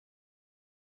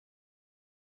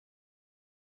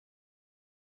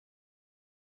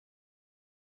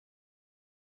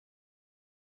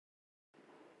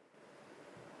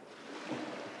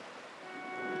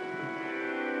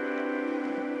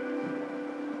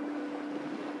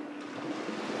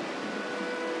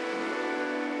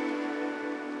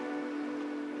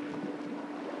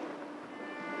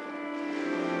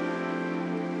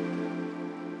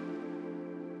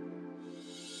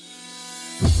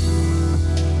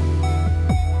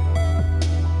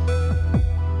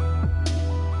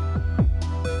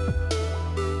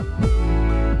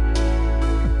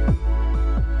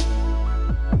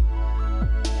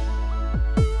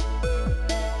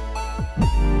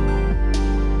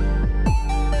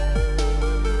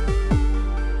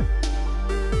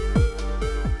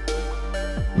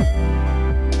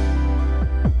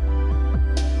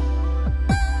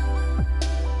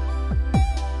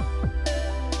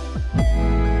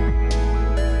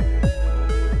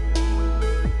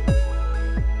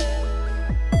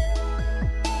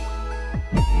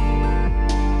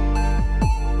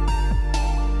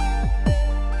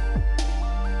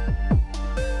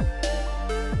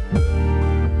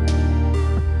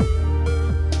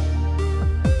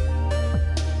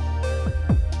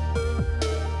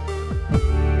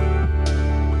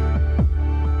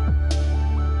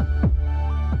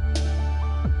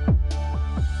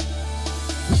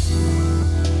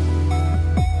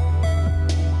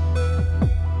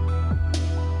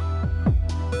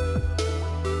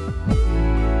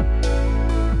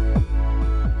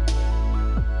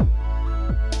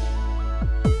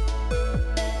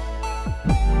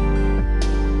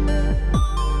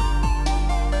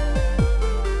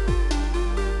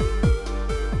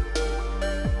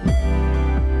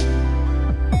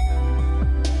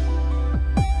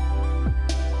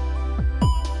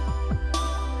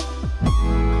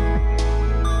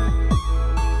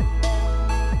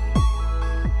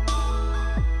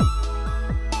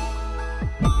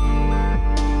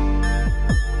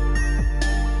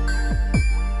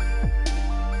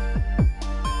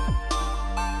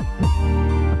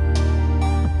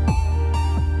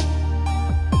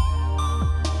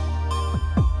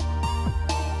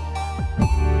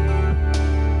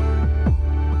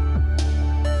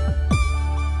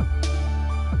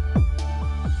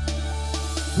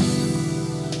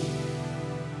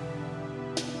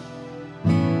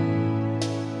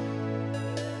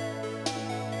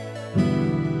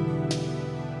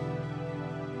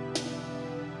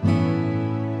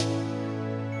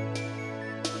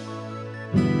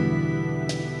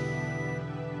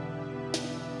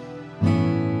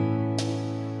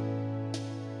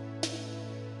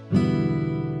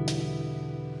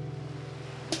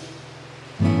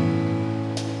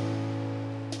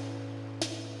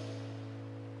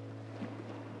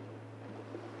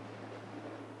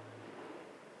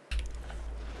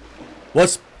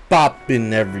What's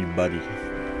poppin', everybody?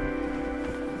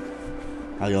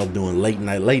 How y'all doing? Late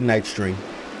night stream.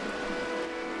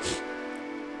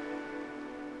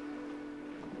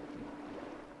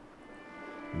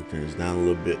 Let me turn this down a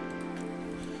little bit.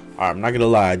 Alright, I'm not gonna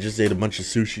lie, I just ate a bunch of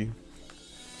sushi.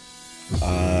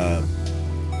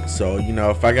 So, you know,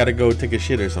 if I gotta go take a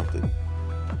shit or something,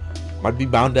 might be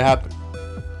bound to happen.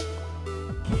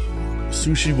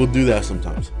 Sushi will do that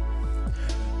sometimes.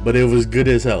 But it was good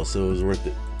as hell, so it was worth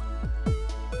it.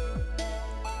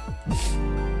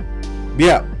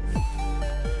 Yeah.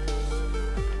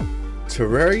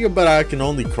 Terraria, but I can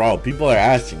only crawl. People are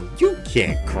asking, you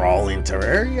can't crawl in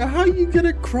Terraria? How you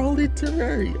gonna crawl in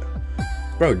Terraria?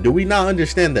 Bro, do we not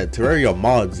understand that Terraria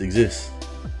mods exist?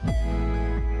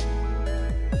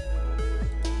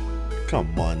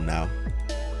 Come on now.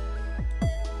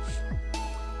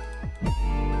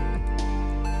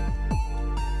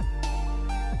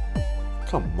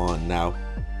 Come on now.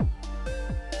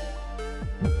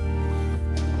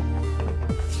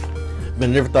 I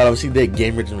never thought I would see that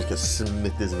Game Rich was gonna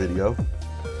submit this video.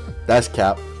 That's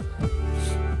cap.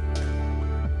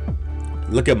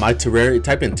 Look at my Terraria.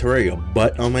 Type in Terraria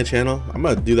butt on my channel. I'm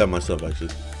gonna do that myself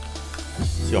actually.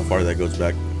 See how far that goes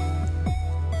back.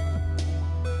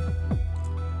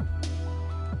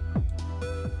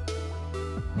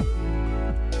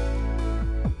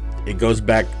 It goes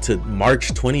back to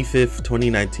March 25th,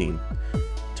 2019.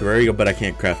 Terraria, but I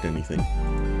can't craft anything.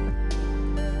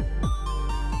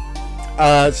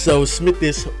 So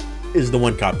Smithis is the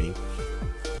one copying.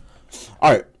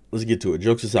 Alright, let's get to it.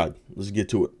 Jokes aside, let's get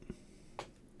to it.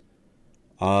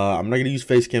 I'm not gonna use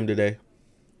face cam today.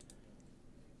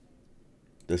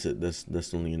 That's it. That's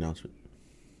the only announcement.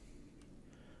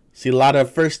 See a lot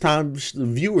of first time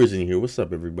viewers in here. What's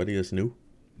up, everybody that's new?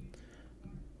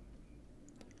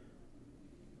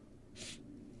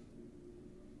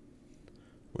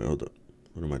 Wait, hold up.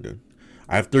 What am I doing?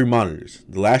 I have 3 monitors.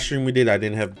 The last stream we did, I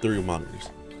didn't have 3 monitors.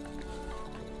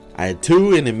 I had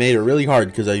 2 and it made it really hard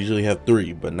because I usually have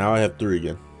 3, but now I have 3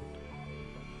 again.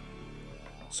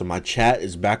 So my chat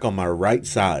is back on my right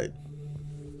side.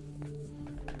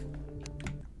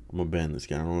 I'm gonna ban this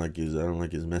guy. I don't like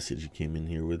his message he came in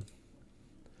here with.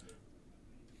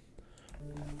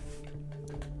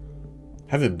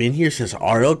 Haven't been here since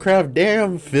RLCraft?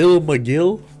 Damn, Phil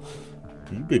McGill.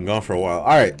 You've been gone for a while.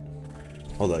 Alright.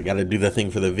 Hold on, I gotta do the thing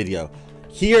for the video.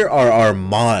 Here are our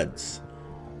mods.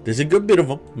 There's a good bit of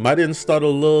them. Might have installed a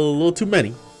little too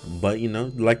many. But, you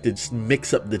know, like to just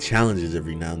mix up the challenges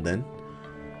every now and then.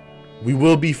 We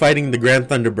will be fighting the Grand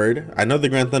Thunderbird. I know the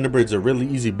Grand Thunderbird's a really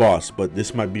easy boss, but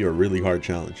this might be a really hard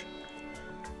challenge.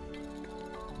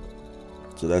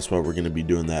 So that's why we're gonna be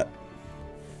doing that.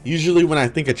 Usually when I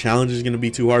think a challenge is gonna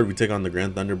be too hard, we take on the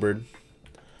Grand Thunderbird.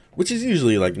 Which is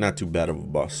usually like not too bad of a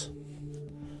boss.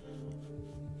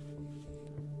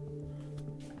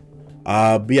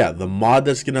 But yeah, the mod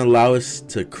that's gonna allow us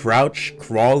to crouch,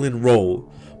 crawl, and roll,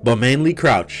 but mainly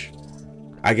crouch.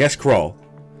 I guess crawl.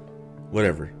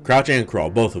 Whatever. Crouch and crawl,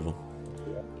 both of them.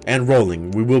 And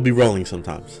rolling. We will be rolling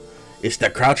sometimes. It's the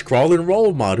crouch, crawl, and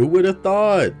roll mod. Who would have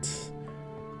thought?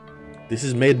 This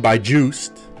is made by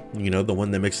Juiced. You know, the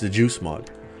one that makes the Juice mod.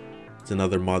 It's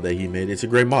another mod that he made. It's a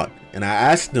great mod. And I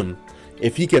asked him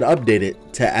if he could update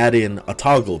it to add in a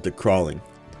toggle to crawling.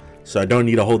 So I don't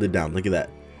need to hold it down. Look at that.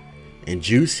 And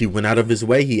Juice, he went out of his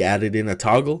way. He added in a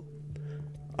toggle.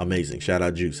 Amazing. Shout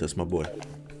out Juice. That's my boy.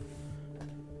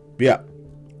 But yeah.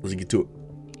 Let's get to it.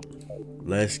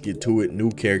 Let's get to it.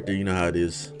 New character. You know how it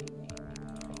is.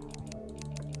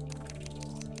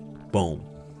 Boom.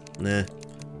 Nah.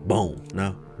 Boom.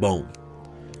 No. Boom.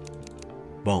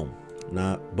 Boom.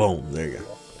 Nah. Boom. There you go.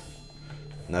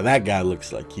 Now that guy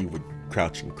looks like he would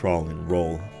crouch and crawl and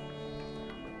roll.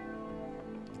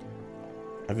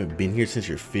 I haven't been here since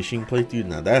your fishing playthrough.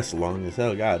 Now that's long as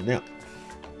hell. God damn.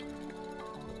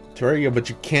 Terraria, but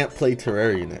you can't play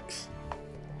Terraria next.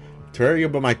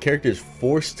 Terraria, but my character is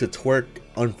forced to twerk,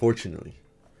 unfortunately.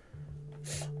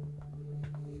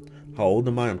 How old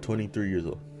am I? I'm 23 years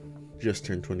old. Just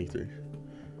turned 23.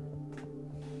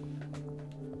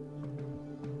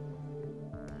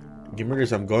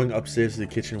 Gamers, I'm going upstairs to the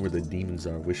kitchen where the demons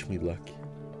are. Wish me luck.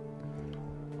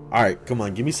 Alright, come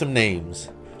on. Give me some names.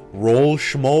 Roll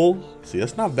Schmoll. See,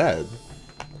 that's not bad.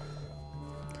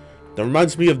 That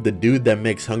reminds me of the dude that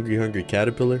makes Hungry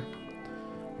Caterpillar.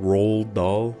 Roll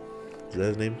Doll. Is that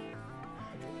his name?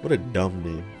 What a dumb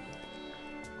name.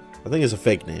 I think it's a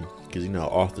fake name. Because, you know,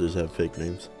 authors have fake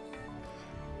names.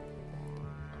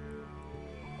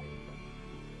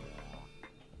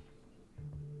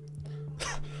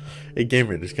 Hey,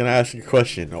 Gamer, just gonna ask you a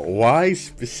question. Why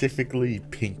specifically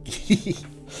Pinky?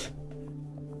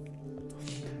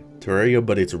 Terraria,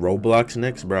 but it's Roblox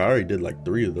next, bro. I already did like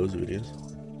 3 of those videos.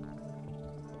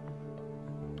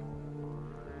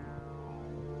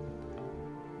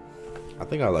 I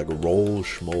think I like roll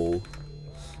schmoll.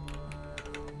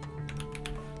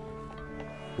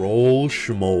 Roll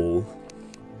schmoll.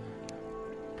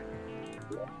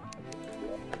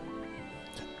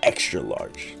 Extra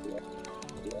large.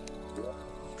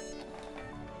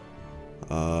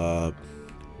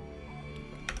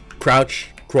 Crouch,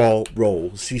 crawl,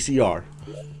 roll. CCR.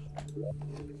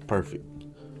 Perfect.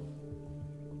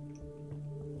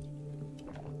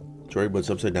 Troy, but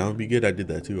upside down would be good. I did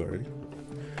that too already.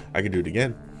 I can do it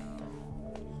again.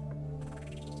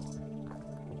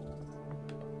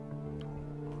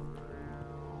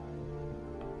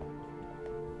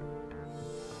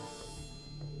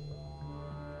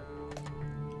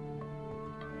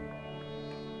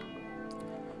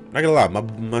 Not gonna lie,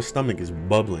 my stomach is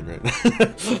bubbling right now.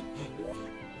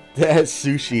 That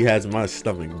sushi has my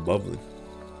stomach bubbling.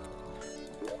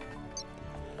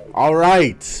 All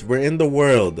right, we're in the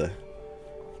world.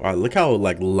 Wow, look how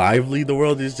like lively the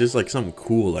world is. Just like something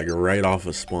cool, like right off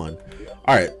of spawn.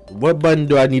 All right, what button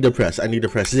do I need to press? I need to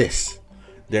press this.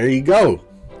 There you go.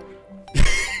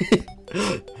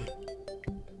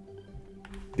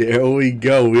 There we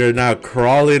go. We are now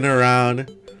crawling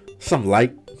around. Some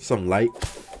light.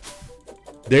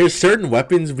 There's certain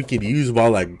weapons we can use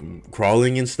while like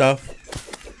crawling and stuff,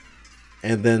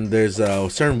 and then there's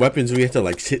certain weapons we have to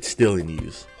like sit still and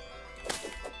use.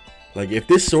 Like if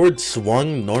this sword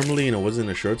swung normally and it wasn't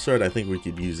a short sword, I think we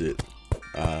could use it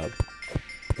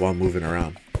while moving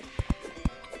around.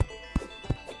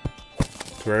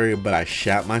 Terraria, but I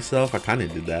shat myself. I kind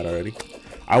of did that already.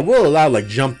 I will allow like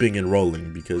jumping and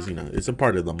rolling because, you know, it's a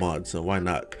part of the mod, so why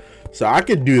not? So I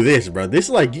could do this, bro. This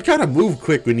like, you kind of move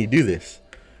quick when you do this.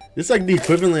 It's like the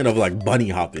equivalent of like bunny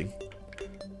hopping.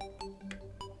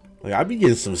 Like I be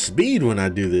getting some speed when I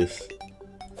do this.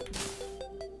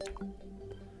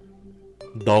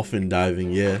 Dolphin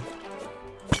diving, yeah.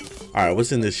 Alright,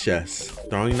 what's in this chest?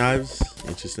 Throwing knives?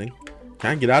 Interesting.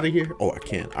 Can I get out of here? Oh, I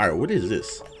can. Alright, what is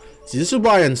this? See, this is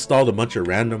why I installed a bunch of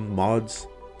random mods.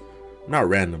 Not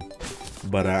random,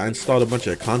 but I installed a bunch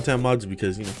of content mods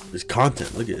because, you know, there's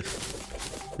content. Look at this.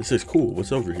 This is cool.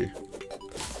 What's over here?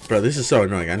 Bro, this is so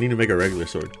annoying. I need to make a regular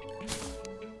sword.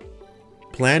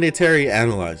 Planetary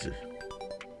analyzer.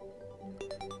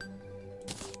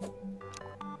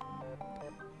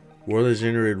 World is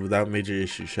generated without major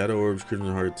issues. Shadow orbs,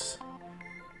 crimson hearts.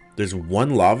 There's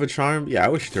one lava charm. Yeah, I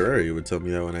wish Terraria would tell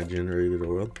me that when I generated a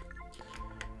world.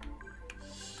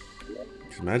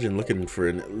 Imagine looking for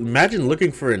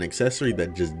an accessory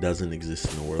that just doesn't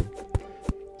exist in the world.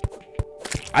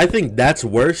 I think that's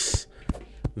worse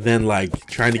than like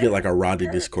trying to get like a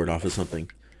rotted Discord off of something,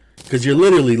 because you're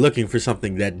literally looking for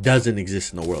something that doesn't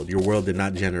exist in the world. Your world did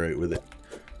not generate with it.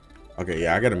 Okay,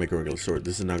 yeah, I gotta make a regular sword.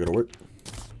 This is not gonna work.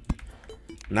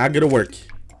 Not gonna work.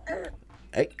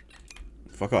 Hey,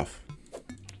 fuck off.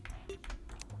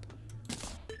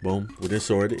 Boom, with this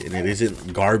sword, and it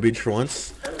isn't garbage for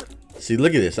once. See,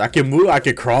 look at this. I can move, I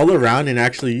can crawl around and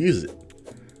actually use it.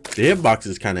 The hitbox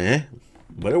is kind of eh,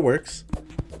 but it works.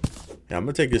 Yeah, I'm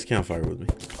gonna take this campfire with me.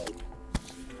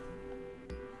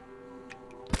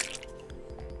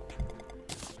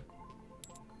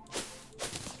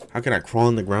 How can I crawl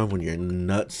on the ground when your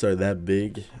nuts are that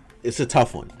big? It's a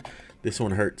tough one. This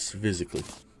one hurts physically.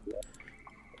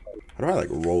 How do I like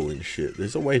roll and shit?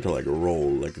 There's a way to like roll,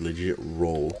 like legit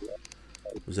roll.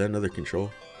 Was that another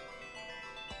control?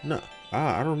 No.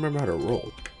 I don't remember how to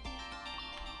roll.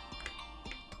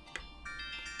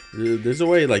 There's a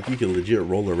way like you can legit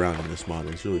roll around in this mod.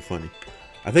 It's really funny.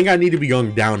 I think I need to be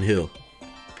going downhill.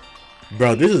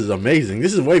 Bro, this is amazing.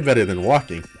 This is way better than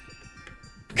walking.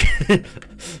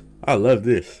 I love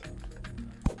this.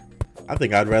 I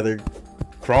think I'd rather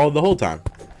crawl the whole time.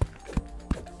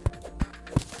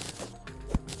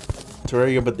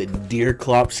 Terraria, but the deer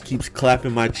clops keeps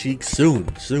clapping my cheeks. Soon.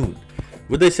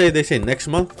 What'd they say? They say next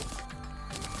month?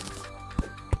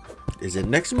 Is it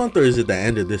next month or is it the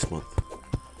end of this month?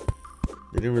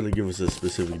 They didn't really give us a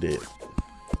specific date.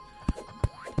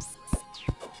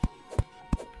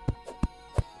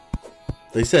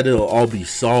 They said it'll all be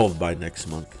solved by next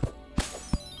month.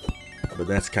 But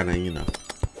that's kind of, you know,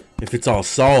 if it's all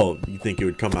solved, you think it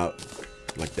would come out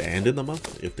like the end of the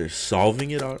month? If they're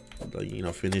solving it, or like, you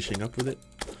know, finishing up with it.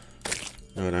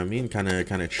 Know what I mean? Kind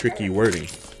of tricky wording.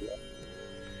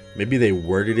 Maybe they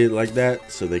worded it like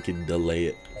that so they could delay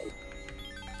it.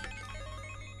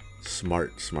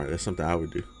 Smart. That's something I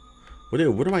would do.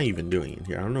 What am I even doing in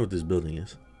here? I don't know what this building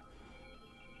is.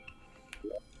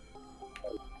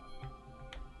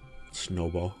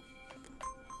 Snowball.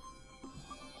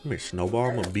 Come here, Snowball.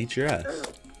 I'm gonna beat your ass.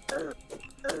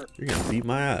 You're gonna beat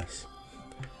my ass.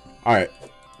 Alright.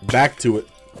 Back to it.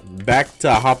 Back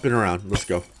to hopping around. Let's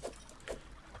go.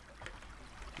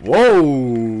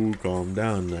 Whoa! Calm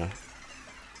down now.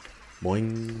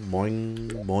 Boing,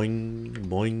 boing, boing,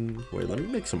 boing. Wait, let me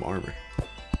make some armor.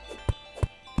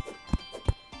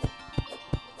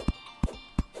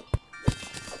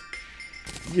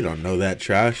 You don't know that,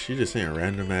 Trash. You just saying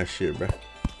random ass shit, bro.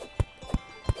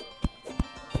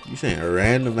 You saying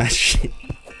random ass shit.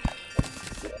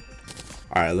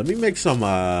 Alright, let me make some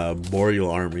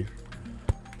boreal armor.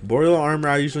 Boreal armor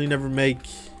I usually never make.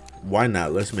 Why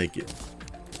not? Let's make it.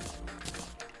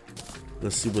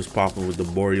 Let's see what's popping with the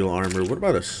boreal armor. What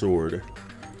about a sword?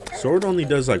 Sword only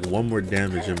does like 1 more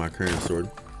damage than my current sword.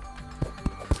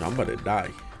 I'm about to die.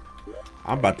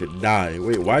 I'm about to die.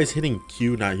 Wait, why is hitting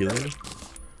Q not healing me?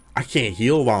 I can't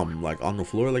heal while I'm like on the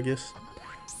floor like this.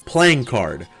 Playing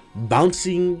card.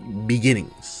 Bouncing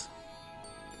beginnings.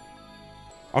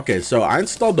 Okay, so I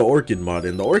installed the Orchid mod,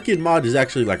 and the Orchid mod is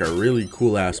actually like a really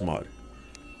cool ass mod.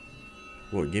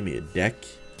 Whoa, give me a deck.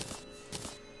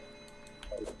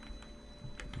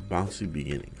 Bouncy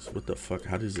beginnings. What the fuck?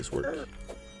 How does this work?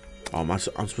 Oh, I'm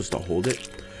supposed to hold it?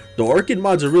 The Orchid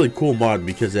mod's a really cool mod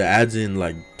because it adds in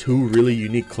like 2 really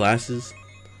unique classes.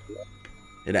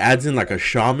 It adds in like a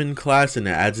shaman class and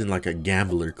it adds in like a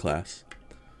gambler class.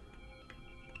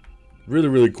 Really,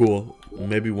 really cool.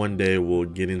 Maybe one day we'll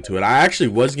get into it. I actually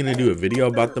was going to do a video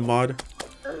about the mod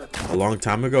a long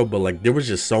time ago, but like there was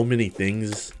just so many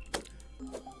things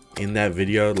in that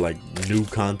video, like new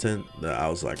content, that I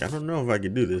was like, I don't know if I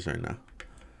could do this right now.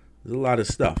 There's a lot of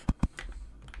stuff.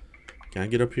 Can I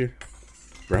get up here?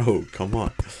 Bro, come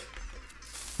on.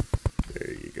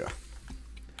 There you go.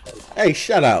 Hey,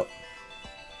 shout out.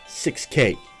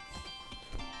 6K.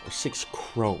 Or 6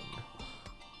 Chrome.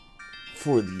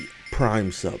 For the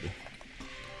Prime sub.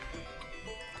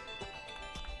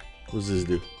 What does this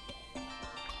do?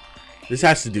 This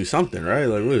has to do something, right?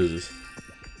 Like, what is this?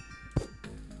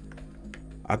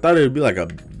 I thought it would be like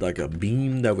a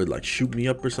beam that would like shoot me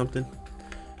up or something.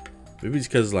 Maybe it's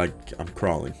because like I'm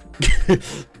crawling.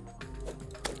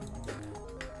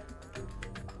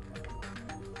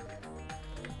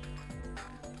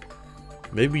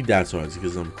 Maybe that's why. It's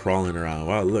because I'm crawling around.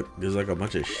 Wow, look, there's like a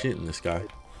bunch of shit in the sky.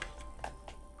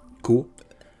 Cool.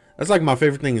 That's like my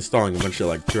favorite thing installing a bunch of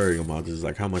like Terraria mods is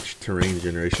like how much terrain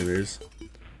generation there is.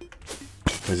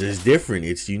 Because it's different.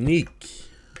 It's unique.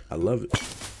 I love it.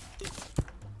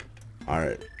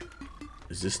 Alright.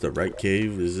 Is this the right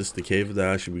cave? Is this the cave that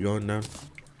I should be going down?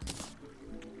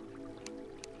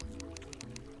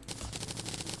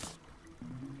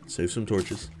 Save some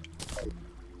torches.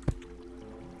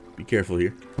 Be careful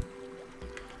here.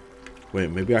 Wait,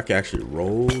 maybe I can actually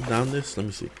roll down this? Let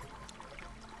me see.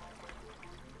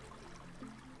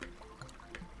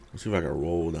 Let's see if I can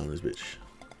roll down this bitch.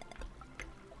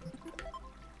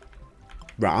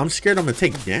 Bro, I'm scared I'm gonna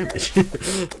take damage.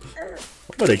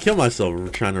 I'm gonna kill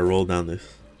myself trying to roll down this.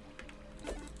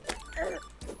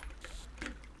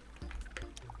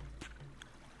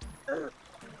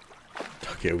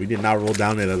 Okay, we did not roll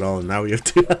down it at all, and now we have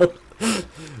 2 health.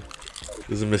 It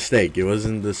was a mistake. It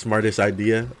wasn't the smartest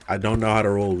idea. I don't know how to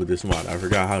roll with this mod. I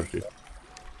forgot how to.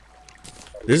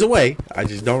 There's a way. I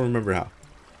just don't remember how.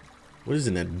 What is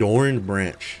an adorned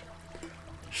branch?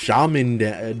 Shaman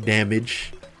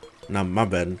damage. Not my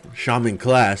bad. Shaman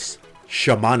class.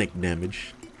 Shamanic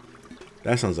damage.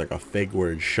 That sounds like a fake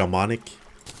word. Shamanic.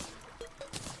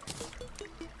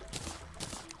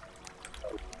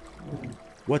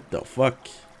 What the fuck?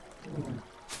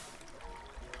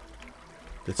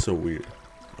 That's so weird.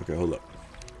 Okay, hold up.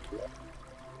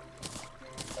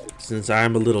 Since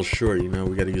I'm a little short, you know,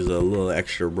 we gotta use a little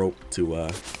extra rope to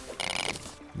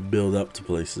build up to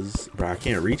places. Bro, I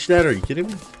can't reach that? Are you kidding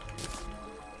me?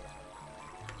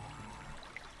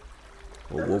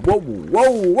 Whoa, whoa,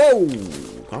 whoa, whoa,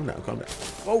 whoa. Calm down, calm down.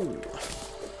 Whoa.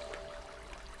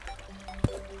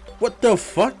 What the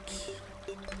fuck?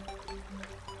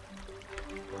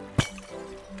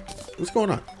 What's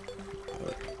going on?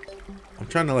 I'm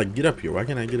trying to like get up here. Why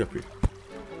can't I get up here?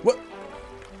 What?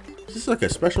 Is this like a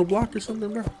special block or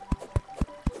something, bro?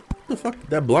 What the fuck?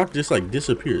 That block just like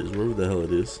disappears wherever the hell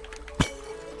it is.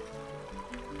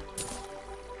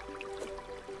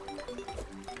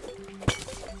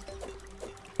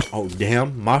 Oh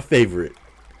damn, my favorite.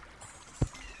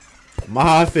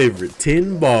 My favorite.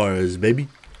 10 bars, baby.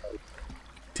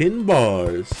 10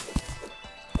 bars.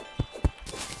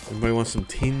 Anybody want some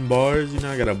 10 bars? You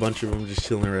know, I got a bunch of them just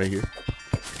chilling right here.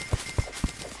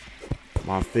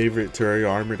 My favorite Terraria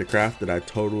armor to craft that I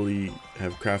totally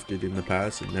have crafted in the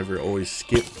past and never always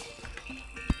skip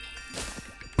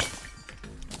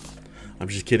I'm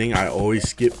just kidding. I always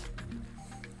skip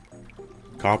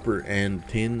copper and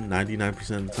tin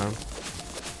 99% of the time.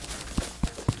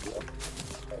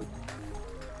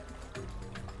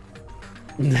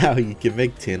 Now you can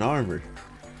make tin armor.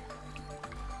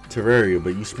 Terraria,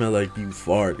 but you smell like you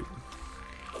farted.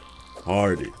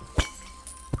 Farted.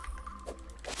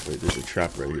 Wait, there's a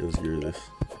trap right here. Let's get rid of this.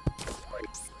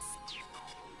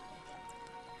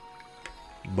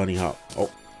 Bunny hop.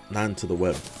 Oh, not into the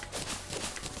web.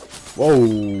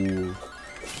 Whoa.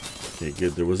 Okay,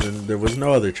 good. There was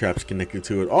no other traps connected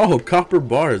to it. Oh, copper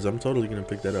bars. I'm totally gonna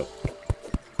pick that up.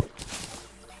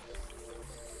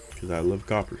 Because I love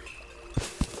copper.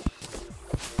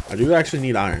 I do actually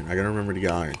need iron. I gotta remember to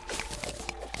get iron.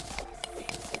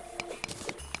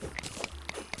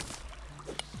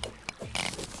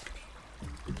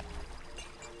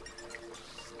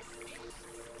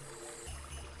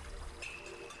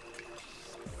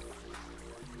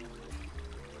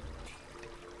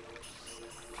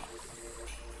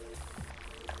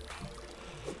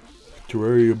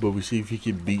 Terraria, but we see if he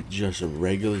can beat just a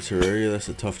regular Terraria. That's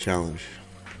a tough challenge.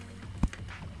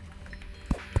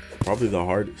 Probably the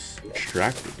hardest.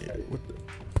 Extracting it. What the?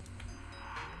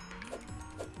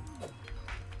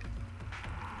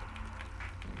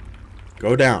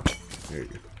 Go down. There you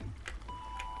go.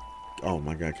 Oh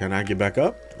my god, can I get back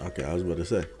up? Okay, I was about to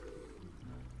say.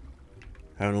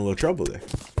 Having a little trouble there.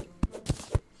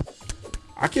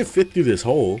 I can fit through this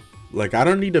hole. Like, I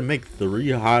don't need to make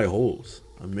 3 high holes.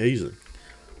 Amazing.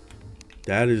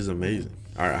 That is amazing.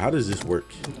 Alright, how does this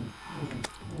work?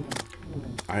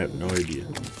 I have no idea.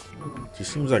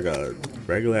 Just seems like a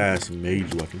regular ass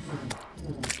mage weapon.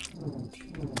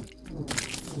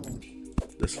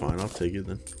 That's fine, I'll take it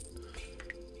then.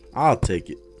 I'll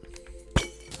take it.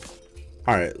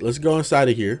 Alright, let's go inside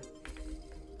of here.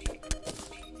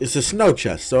 It's a snow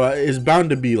chest, so it's bound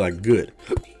to be like good.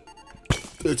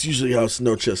 That's usually how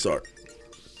snow chests are.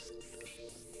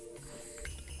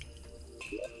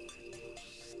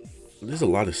 There's a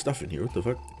lot of stuff in here. What the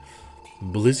fuck?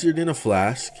 Blizzard in a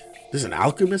flask. There's an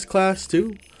alchemist class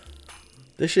too.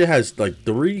 This shit has like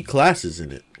 3 classes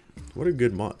in it. What a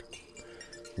good mod.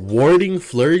 Warding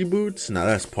flurry boots. Now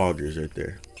that's poggers right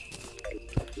there.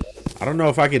 I don't know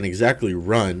if I can exactly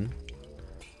run,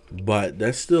 but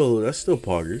that's still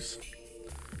poggers.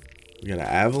 We got an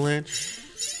avalanche.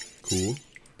 Cool.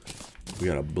 We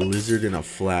got a blizzard in a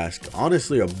flask.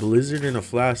 Honestly, a blizzard in a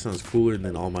flask sounds cooler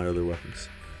than all my other weapons.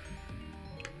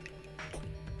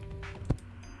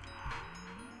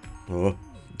 Oh.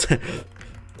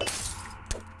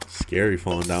 Scary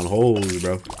falling down holes,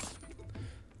 bro.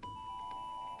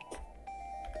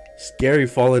 Scary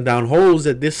falling down holes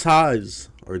at this size.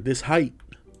 Or this height.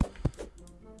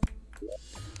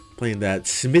 Playing that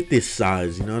Smith's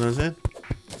size, you know what I'm saying?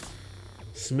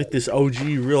 Smith's OG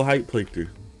real height playthrough.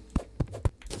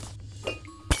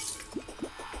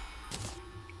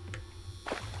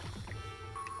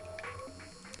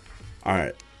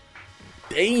 Alright.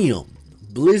 Damn.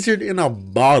 Blizzard in a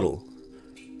bottle.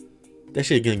 That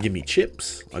shit gonna give me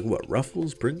chips. Like what?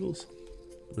 Ruffles? Pringles?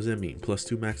 What does that mean?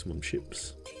 +2 maximum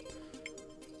chips.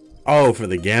 Oh, for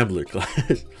the gambler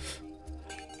class.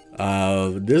 We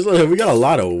got a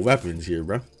lot of weapons here,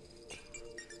 bro.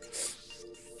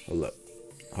 Hold up.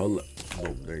 Hold up.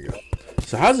 Boom, there you go.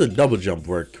 So how does a double jump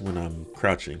work when I'm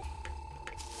crouching?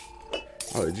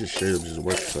 Oh, it just straight up just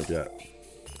works like that.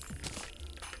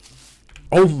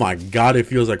 Oh my god, it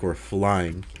feels like we're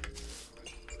flying.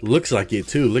 Looks like it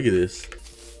too. Look at this.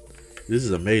 This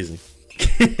is amazing.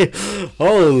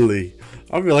 Holy.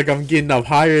 I feel like I'm getting up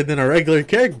higher than a regular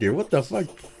character. What the fuck?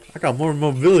 I got more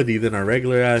mobility than a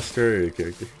regular ass Terraria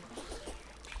character.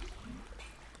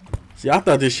 See, I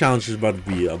thought this challenge was about to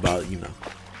be about, you know,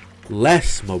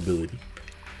 less mobility.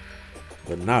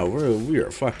 But now we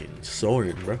are fucking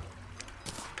soaring, bro.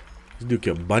 This dude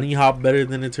can bunny hop better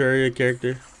than a Terraria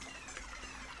character.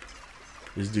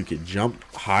 This dude can jump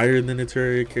higher than a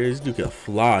Terraria character. This dude can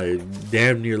fly. It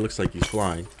damn near looks like he's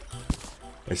flying.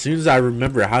 As soon as I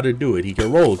remember how to do it, he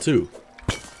can roll too.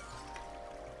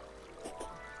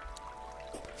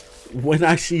 When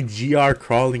I see GR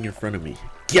crawling in front of me.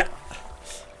 Yeah.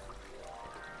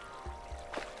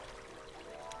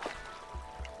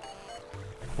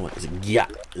 What is it? Yeah.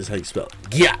 This is how you spell it.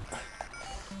 Yeah.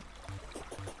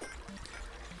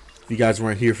 If you guys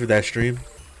weren't here for that stream,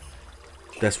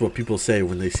 that's what people say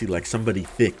when they see like somebody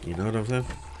thick. You know what I'm saying?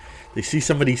 They see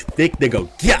somebody thick, they go,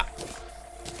 yeah.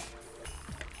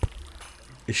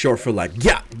 It's short for like,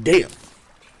 yeah, damn.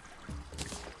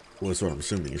 Well, that's what I'm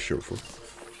assuming it's short for.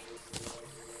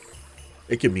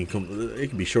 It can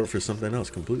be short for something else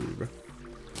completely, bro.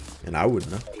 And I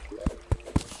wouldn't know.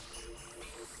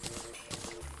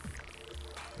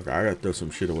 Okay, I gotta throw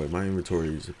some shit away. My inventory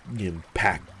is getting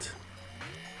packed.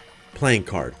 Playing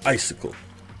card. Icicle.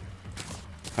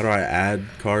 How do I add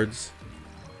cards?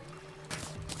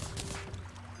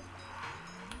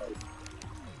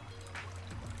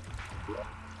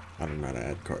 I don't know how to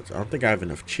add cards. I don't think I have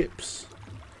enough chips.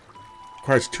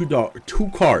 Requires two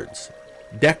cards.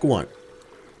 Deck 1.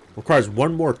 Requires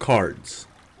 1 more cards.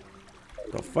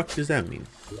 The fuck does that mean?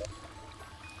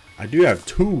 I do have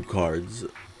 2 cards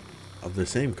of the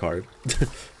same card. I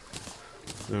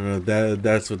don't know if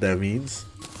that's what that means.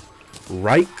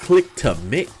 Right click to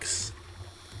mix.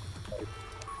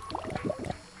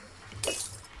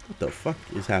 What the fuck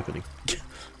is happening?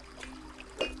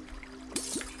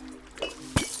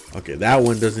 Okay, that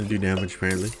one doesn't do damage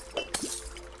apparently.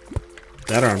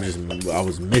 That arm I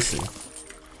was missing.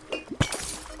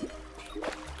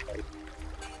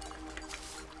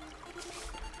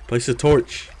 Place a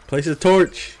torch. Place a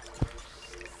torch.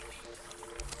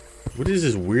 What is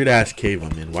this weird ass cave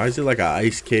I'm in? Why is it like an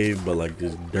ice cave but like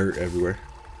there's dirt everywhere?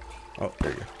 Oh,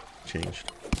 there you go.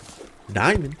 Changed.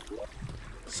 Diamond.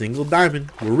 Single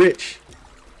diamond. We're rich.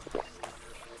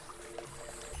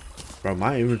 Bro,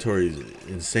 my inventory is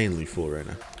insanely full right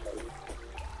now.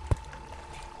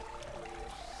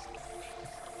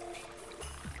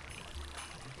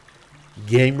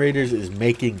 Game Raiders is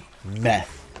making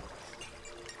meth.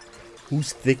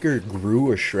 Who's thicker, Gru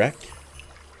or Shrek?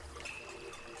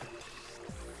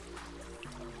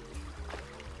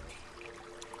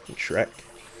 Shrek.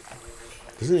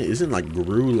 Isn't like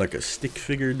Gru like a stick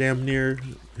figure damn near?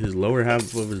 His lower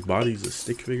half of his body is a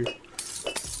stick figure.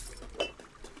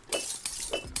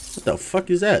 What the fuck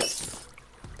is that?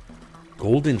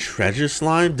 Golden treasure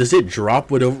slime? Does it drop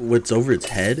what's over its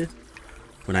head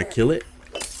when I kill it?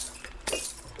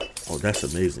 Oh, that's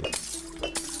amazing.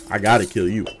 I gotta kill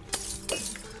you.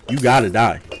 You gotta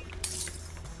die.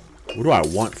 What do I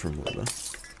want from it though?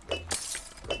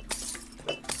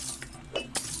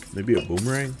 Maybe a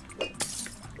boomerang?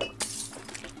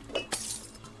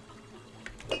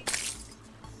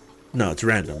 No, it's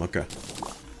random. Okay.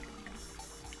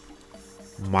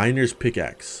 Miner's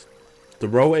pickaxe.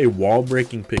 Throw a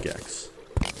wall-breaking pickaxe.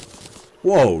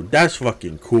 Whoa, that's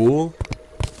fucking cool.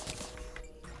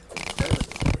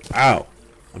 Ow.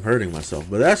 I'm hurting myself,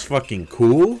 but that's fucking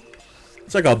cool.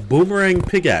 It's like a boomerang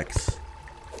pickaxe.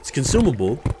 It's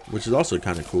consumable, which is also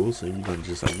kind of cool, so you can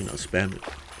just like, you know, spam it.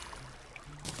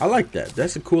 I like that.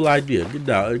 That's a cool idea.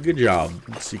 Good job.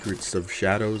 Secrets of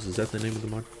Shadows. Is that the name of the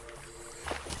mod?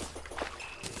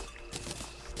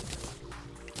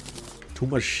 Too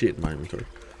much shit in my inventory.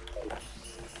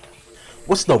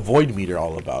 What's the void meter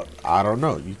all about? I don't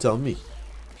know. You tell me.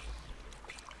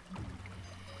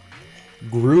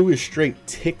 Gru is straight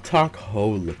TikTok hoe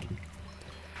looking.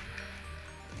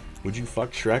 Would you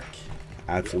fuck Shrek?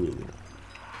 Absolutely not.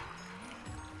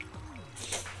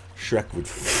 Shrek would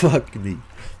fuck me.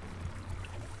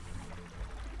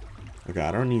 Okay,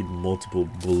 I don't need multiple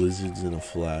blizzards in a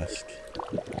flask.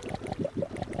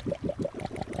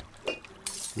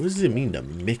 What does it mean to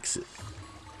mix it?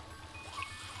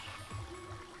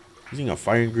 Using a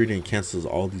fire ingredient cancels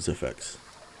all these effects.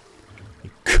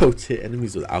 Coats hit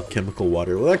enemies with alchemical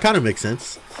water. Well, that kind of makes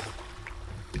sense.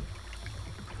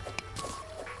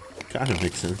 Kind of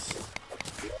makes sense.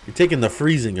 You're taking the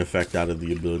freezing effect out of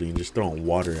the ability and just throwing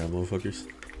water at motherfuckers.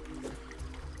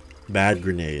 Bad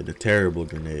grenade. A terrible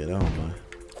grenade. Oh my.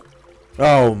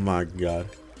 Oh my god.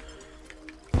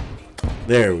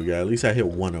 There we go. At least I hit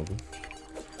one of them.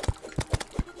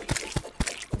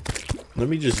 Let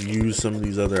me just use some of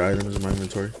these other items in my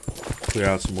inventory. Clear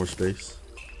out some more space.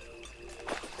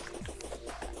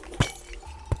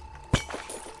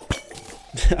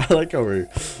 I like how we're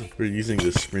using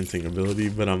the sprinting ability,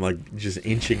 but I'm like just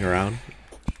inching around.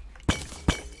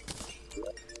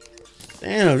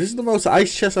 Damn, this is the most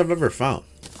ice chest I've ever found.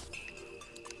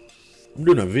 I'm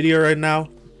doing a video right now.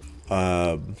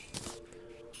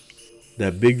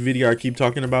 That big video I keep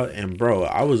talking about, and bro,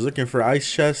 I was looking for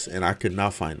ice chests and I could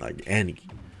not find like any.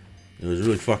 It was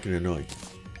really fucking annoying.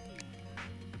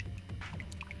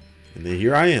 And then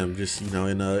here I am, just, you know,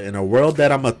 in a world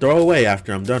that I'm gonna throw away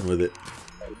after I'm done with it.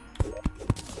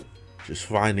 Just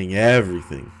finding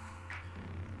everything.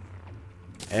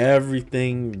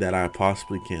 Everything that I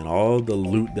possibly can. All the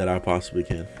loot that I possibly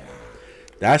can.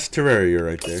 That's Terraria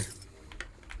right there.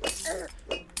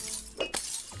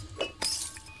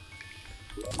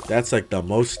 That's like the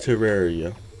most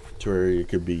Terraria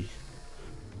could be.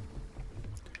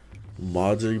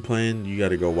 Mods are you playing? You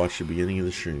gotta go watch the beginning of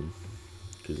the stream,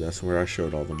 because that's where I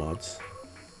showed all the mods.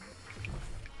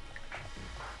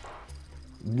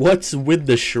 What's with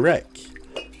the Shrek?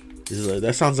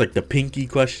 That sounds like the Pinky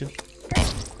question.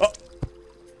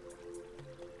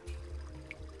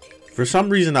 For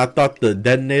some reason, I thought the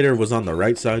detonator was on the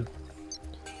right side.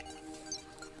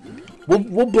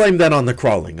 We'll blame that on the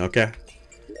crawling, okay?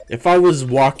 If I was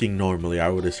walking normally, I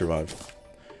would have survived.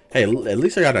 Hey, at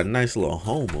least I got a nice little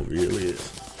home over here. Look at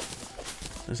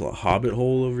this. Nice little hobbit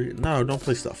hole over here. No, don't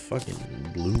place the fucking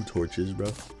blue torches,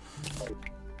 bro.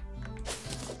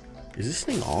 Is this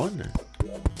thing on?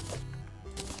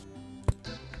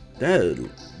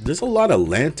 There's a lot of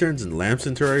lanterns and lamps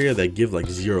in Terraria that give like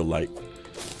 0 light.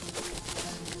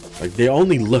 Like they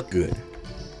only look good,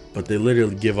 but they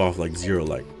literally give off like 0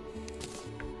 light.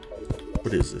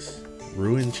 What is this?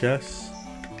 Ruined chest?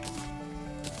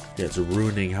 Yeah, it's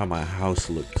ruining how my house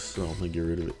looks, so I'm gonna get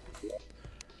rid of it.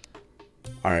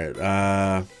 Alright,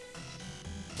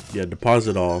 yeah,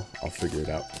 deposit all. I'll figure it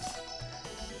out.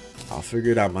 I'll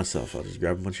figure it out myself. I'll just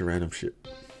grab a bunch of random shit.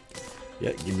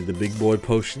 Yeah, give me the big boy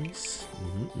potions.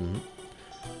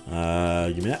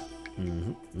 Give me that.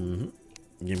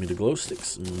 Give me the glow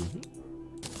sticks.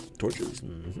 Torches.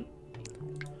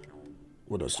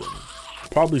 What else do I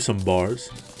need? Probably some bars.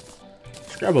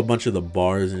 Just grab a bunch of the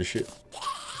bars and shit.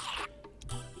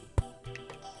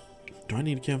 Do I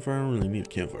need a campfire? I don't really need a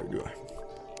campfire, do I?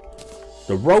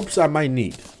 The ropes I might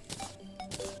need.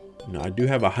 No, I do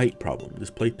have a height problem.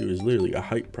 This playthrough is literally a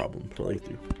height problem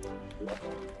playthrough.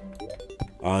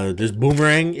 This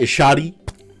boomerang is shoddy.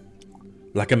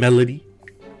 Like a melody.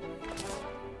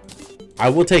 I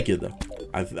will take it though.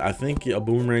 I think a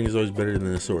boomerang is always better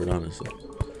than a sword, honestly.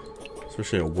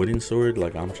 Especially a wooden sword.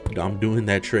 Like I'm doing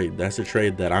that trade. That's a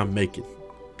trade that I'm making.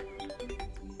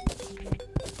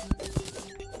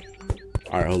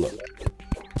 Alright, hold up.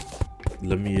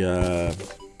 Let me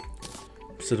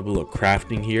set up a little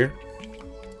crafting here.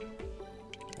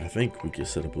 I think we can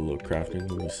set up a little crafting.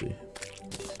 Let me see.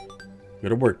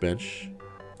 Got a workbench.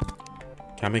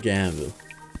 Can I make an anvil?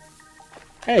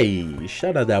 Hey,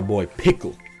 shout out that boy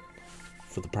Pickle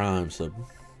for the prime sub.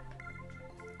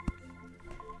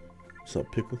 What's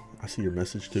up, Pickle? I see your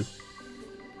message too.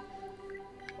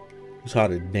 Who's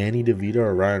hotter, Danny DeVito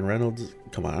or Ryan Reynolds?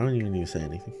 Come on, I don't even need to say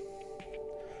anything.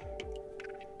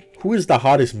 Who is the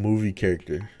hottest movie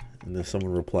character? And then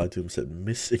someone replied to him and said,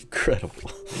 Miss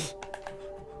Incredible.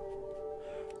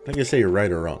 I can say you're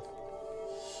right or wrong.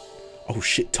 Oh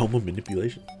shit, Toma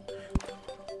manipulation.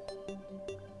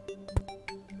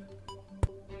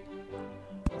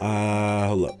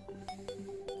 Hold up.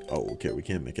 Oh, okay, we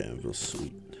can't make an anvil.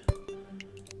 Sweet.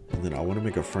 And then I want to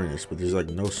make a furnace, but there's like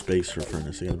no space for a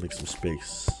furnace. I gotta make some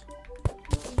space.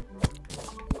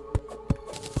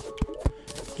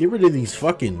 Get rid of these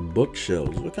fucking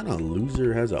bookshelves. What kind of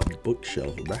loser has a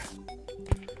bookshelf, bruh?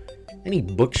 Any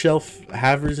bookshelf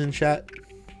havers in chat?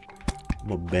 I'm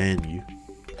gonna ban you.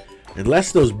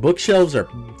 Unless those bookshelves are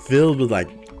filled with like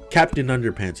Captain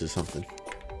Underpants or something.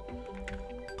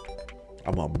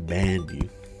 I'm gonna ban you.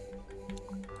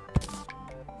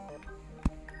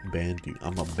 Ban you.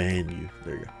 I'm gonna ban you.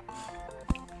 There you go.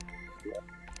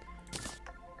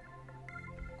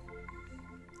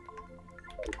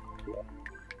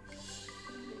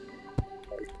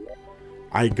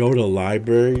 I go to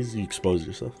libraries, you expose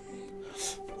yourself.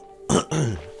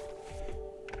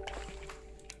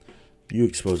 You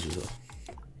expose yourself.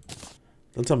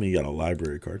 Don't tell me you got a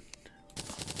library card.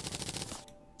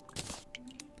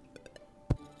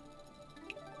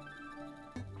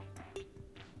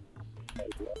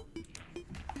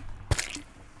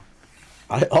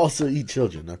 I also eat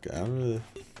children. Okay, I don't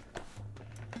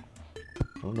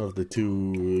know if the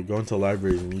two, going to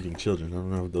libraries and eating children, I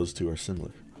don't know if those two are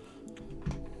similar.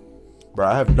 Bro,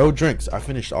 I have no drinks. I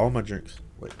finished all my drinks.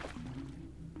 Wait.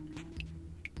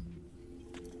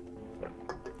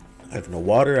 I have no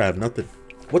water. I have nothing.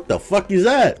 What the fuck is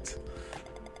that?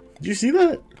 Did you see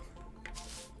that?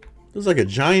 It was like a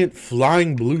giant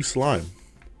flying blue slime.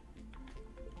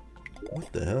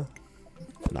 What the hell?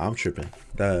 Nah, I'm tripping.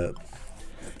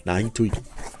 Nah, you tweaking.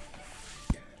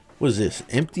 What is this?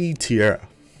 Empty tiara.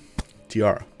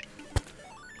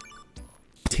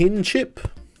 Tin chip.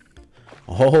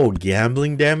 Oh,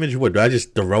 gambling damage? What, do I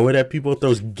just throw it at people? It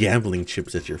throws gambling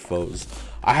chips at your foes.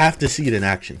 I have to see it in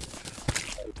action.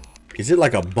 Is it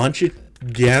like a bunch of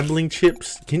gambling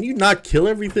chips? Can you not kill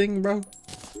everything, bro?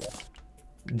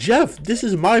 Jeff, this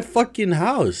is my fucking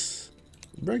house.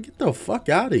 Bro, get the fuck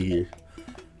out of here.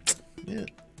 Yeah.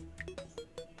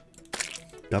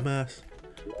 Dumbass.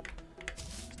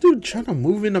 This dude trying to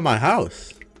move into my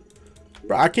house.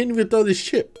 Bro, I can't even throw this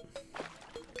chip.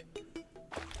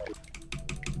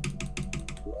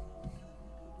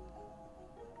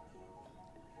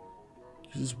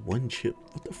 Just one chip.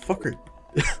 What the fuck are...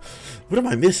 What am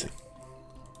I missing?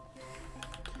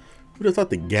 Who would have thought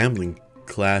the gambling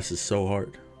class is so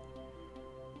hard?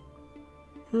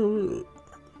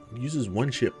 Uses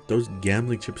one chip. Those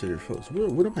gambling chips at your foes.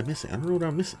 What am I missing? I don't know what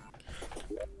I'm missing.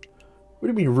 What do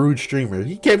you mean rude streamer?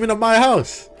 He came into my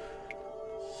house.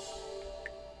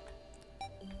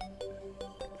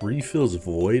 Refills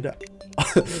void.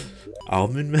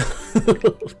 Almond milk.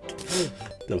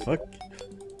 The fuck?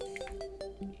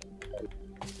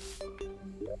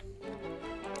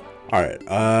 Alright,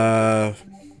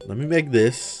 let me make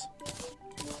this.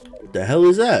 What the hell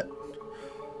is that?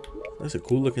 That's a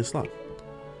cool looking slime.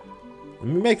 Let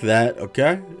me make that,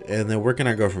 okay? And then where can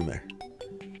I go from there?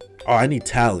 Oh, I need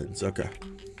talons. Okay.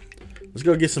 Let's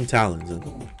go get some talons in.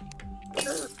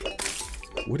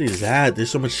 What is that? There's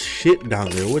so much shit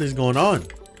down there. What is going on?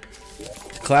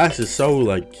 This class is so,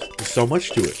 like, there's so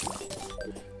much to it.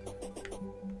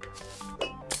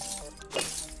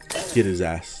 Get his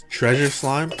ass. Treasure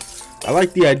slime? I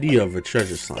like the idea of a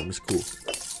treasure slime. It's cool.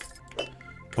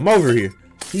 Come over here.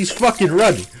 He's fucking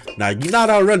running. Nah, you're not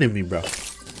outrunning me, bro.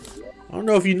 I don't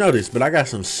know if you noticed, but I got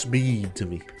some speed to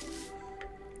me.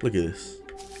 Look at this.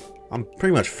 I'm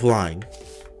pretty much flying.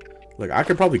 Look, I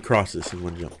could probably cross this in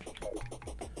one jump.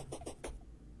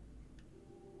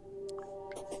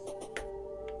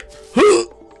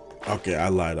 Okay, I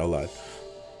lied.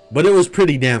 But it was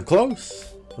pretty damn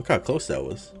close. Look how close that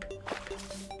was.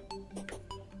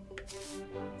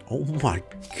 Oh my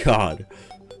god.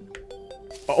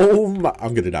 Oh my.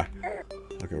 I'm gonna die.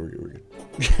 Okay, we're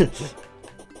good.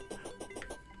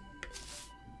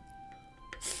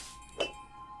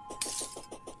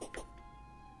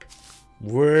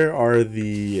 Where are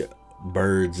the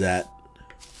birds at?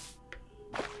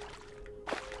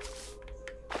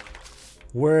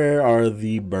 Where are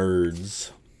the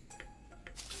birds?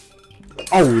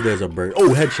 Oh, there's a bird. Oh,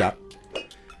 headshot.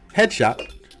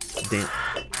 Headshot. Damn.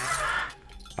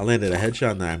 I landed a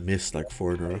headshot and then I missed like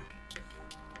 4 in a row.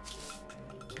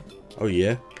 Oh,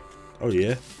 yeah. Oh,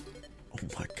 yeah. Oh,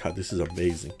 my God. This is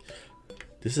amazing.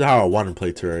 This is how I want to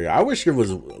play Terraria. I wish there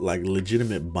was like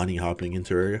legitimate bunny hopping in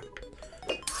Terraria.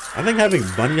 I think having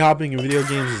bunny hopping in video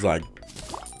games is like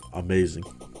amazing.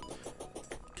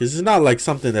 Because it's not like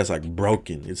something that's like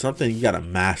broken. It's something you gotta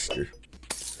master.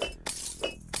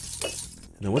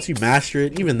 And then once you master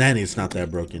it, even then it's not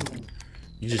that broken.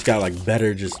 You just got like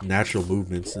better, just natural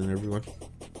movements than everyone.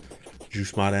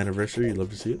 Juice mod anniversary, you love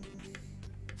to see it.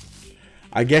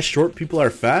 I guess short people are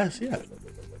fast. Yeah,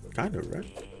 kind of, right?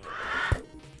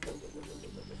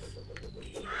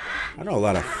 I know a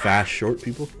lot of fast short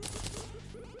people.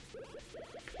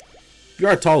 You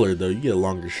are taller though, you get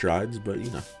longer strides, but you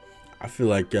know, I feel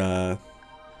like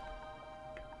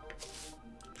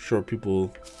short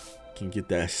people can get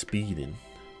that speed in.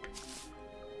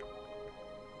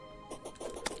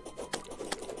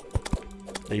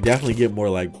 They definitely get more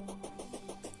like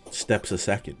steps a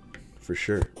second, for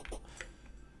sure.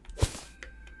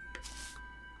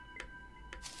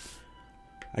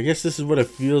 I guess this is what it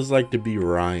feels like to be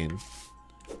Ryan.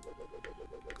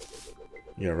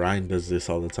 Yeah, Ryan does this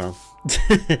all the time.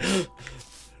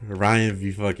 Ryan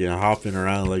be fucking hopping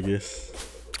around like this.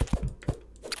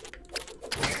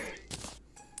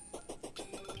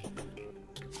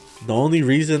 The only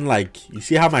reason, like, you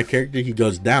see how my character, he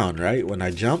goes down, right? When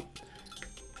I jump.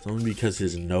 It's only because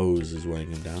his nose is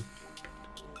weighing him down.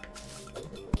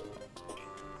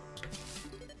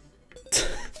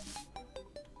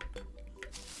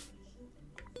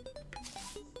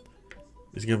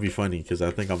 It's gonna be funny because I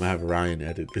think I'm gonna have Ryan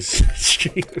edit this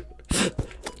stream.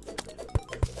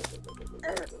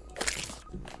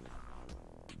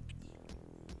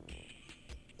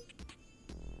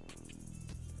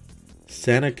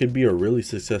 Santa could be a really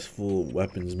successful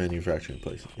weapons manufacturing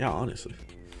place. Yeah, honestly.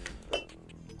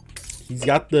 He's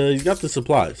got the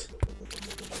supplies.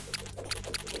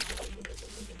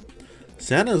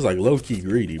 Santa's like low-key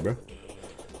greedy, bro.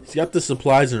 He's got the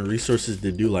supplies and resources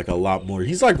to do like a lot more.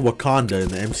 He's like Wakanda in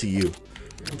the MCU.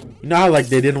 You know how like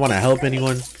they didn't want to help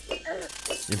anyone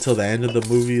until the end of the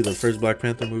movie, the first Black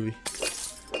Panther movie?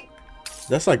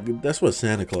 That's what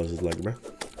Santa Claus is like, bro.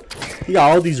 He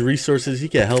got all these resources. He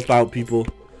can help out people.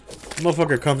 The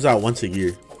motherfucker comes out once a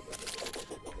year.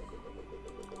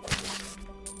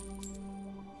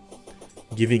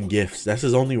 Giving gifts. That's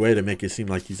his only way to make it seem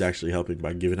like he's actually helping,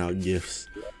 by giving out gifts.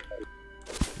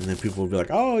 And then people will be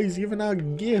like, oh, he's giving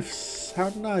out gifts. How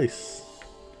nice.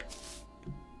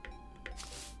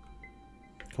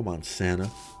 Come on, Santa.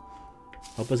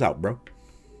 Help us out, bro.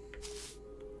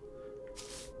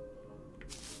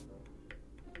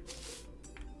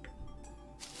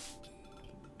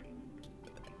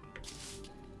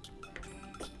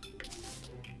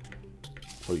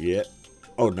 Oh, yeah.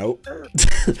 Oh, no.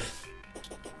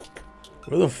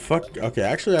 Where the fuck? Okay,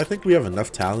 actually, I think we have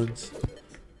enough talents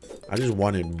I just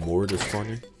wanted more to spawn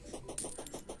in.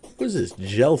 What is this?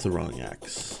 Gel throwing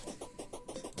axe.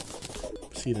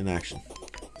 See it in action.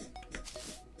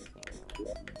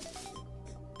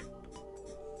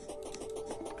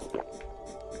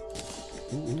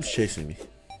 Ooh, who's chasing me?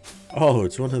 Oh,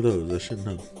 it's one of those. I should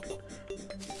know.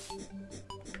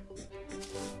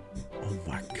 Oh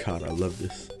my god, I love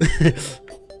this.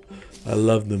 I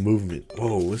love the movement.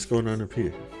 Whoa, what's going on up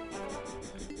here?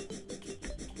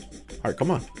 Alright,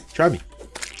 come on. Try me.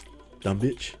 Dumb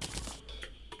bitch.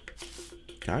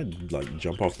 Can I, like,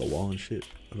 jump off the wall and shit?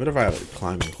 I bet if I had a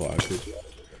climbing claw, I could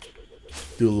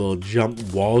do a little jump,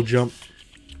 wall jump.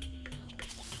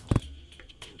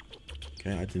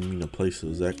 Okay, I didn't mean to place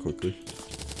those that quickly.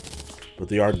 But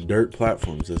they are dirt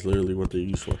platforms. That's literally what they're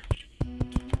used for.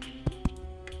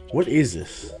 What is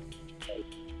this?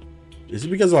 Is it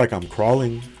because, like, I'm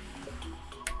crawling?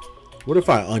 What if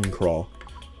I uncrawl?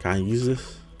 Can I use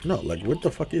this? No, like, what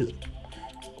the fuck is it?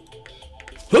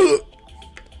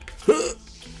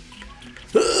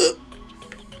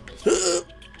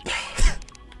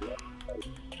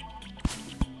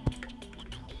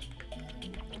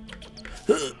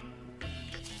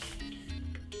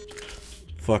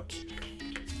 Fuck.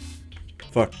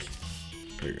 Fuck.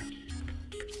 There you go.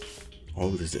 Oh,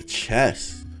 there's a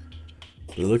chest.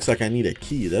 It looks like I need a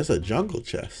key. That's a jungle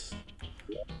chest.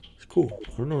 It's cool.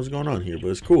 I don't know what's going on here, but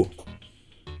it's cool.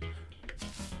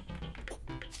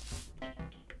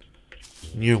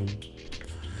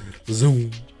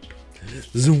 Zoom.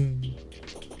 Zoom.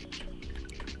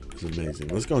 It's amazing.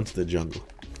 Let's go into the jungle.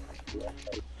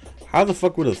 How the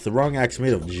fuck would a throwing axe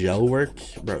made of gel work?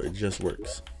 Bro, it just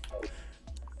works.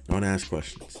 Don't ask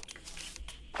questions.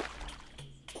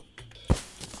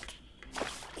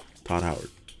 Todd Howard.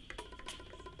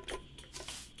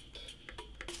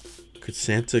 Could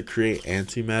Santa create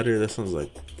antimatter? That sounds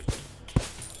like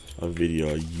a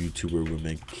video a YouTuber would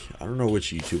make. I don't know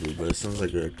which YouTuber, but it sounds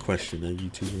like a question a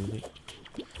YouTuber would make.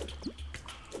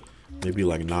 Maybe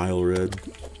like Nile Red.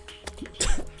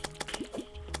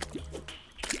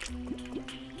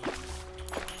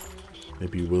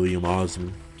 Maybe William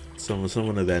Osmond.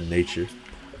 Someone of that nature.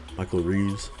 Michael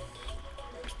Reeves.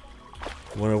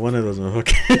 One of those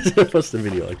motherfuckers post a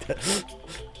video like that.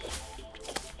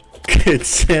 Could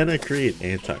Santa create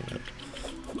antimatter?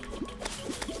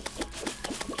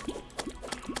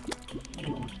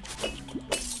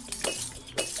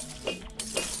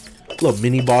 Little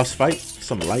mini boss fight.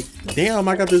 Some light. Damn,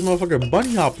 I got this motherfucker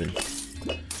bunny hopping.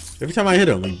 Every time I hit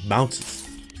him, he bounces.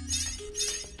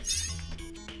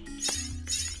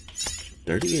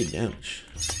 38 damage.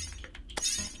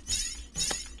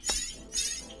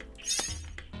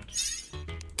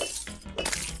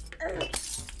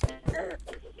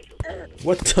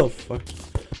 What the fuck?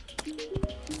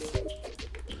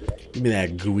 Give me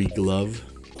that gooey glove.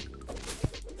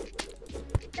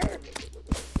 I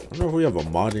don't know if we have a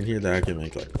mod in here that I can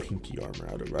make like pinky armor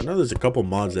out of. I know there's a couple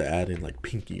mods that add in like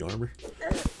pinky armor.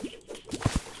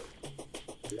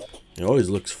 It always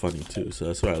looks funny too, so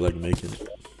that's why I like making it.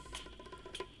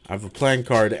 I have a playing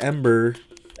card,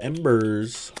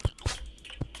 Embers.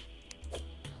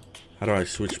 How do I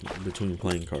switch between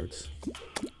playing cards?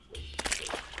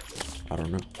 I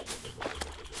don't know.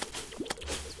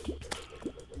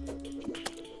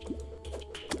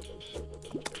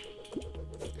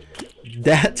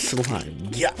 That slime,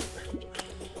 yeah.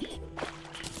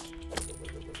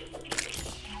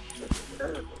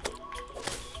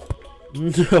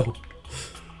 No.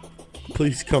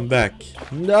 Please come back.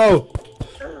 No.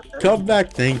 Come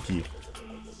back, thank you.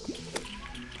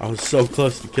 I was so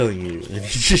close to killing you, and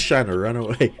he's just trying to run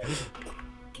away.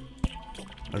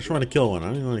 I just want to kill one. I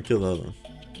don't even want to kill the other one.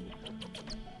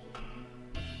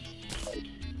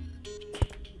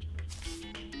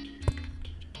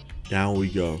 Down we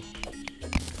go.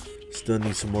 Still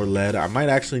need some more lead. I might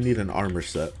actually need an armor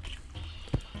set.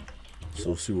 So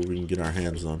we'll see what we can get our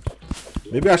hands on.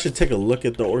 Maybe I should take a look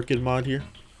at the orchid mod here.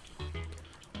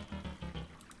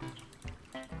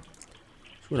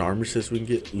 What armor sets we can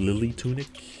get? Lily tunic.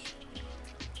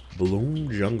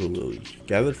 Bloom jungle lily.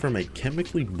 Gathered from a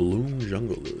chemically bloomed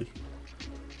jungle lily.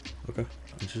 Okay,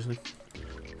 interesting.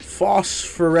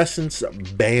 Phosphorescence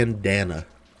bandana.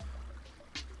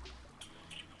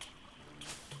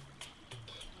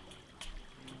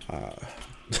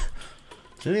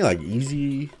 Is there any like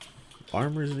easy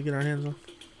armors to get our hands on?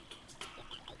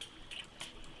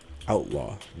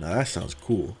 Outlaw. Now that sounds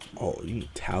cool. Oh, you need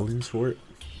talons for it?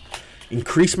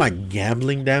 Increase my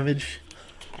gambling damage.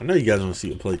 I know you guys want to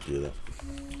see a playthrough of that.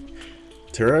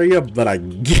 Terraria, but I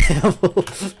gamble.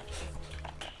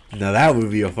 Now that would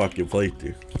be a fucking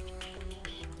playthrough.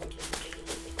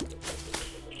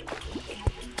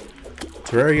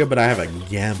 Terraria, but I have a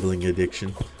gambling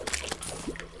addiction.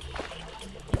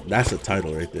 That's a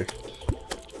title right there.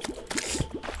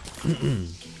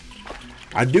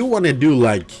 I do want to do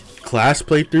like class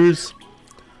playthroughs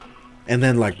and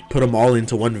then like put them all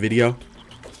into one video.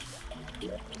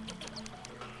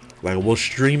 Like we'll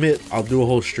stream it. I'll do a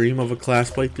whole stream of a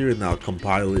class playthrough and I'll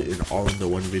compile it in all into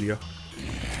one video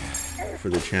for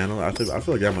the channel. I feel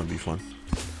like that might be fun.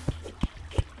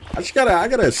 I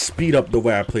gotta speed up the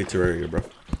way I play Terraria, bro.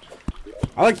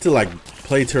 I like to like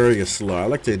play Terraria slow. I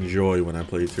like to enjoy when I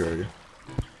play Terraria,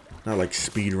 not like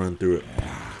speed run through it.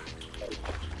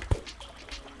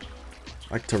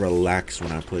 I like to relax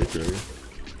when I play Terraria.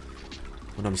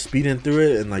 When I'm speeding through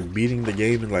it and like beating the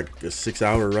game in like a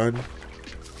 6-hour run,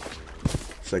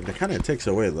 it's like that kind of takes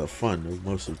away the fun of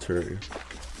most of Terraria.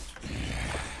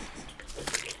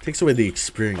 Takes away the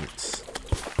experience.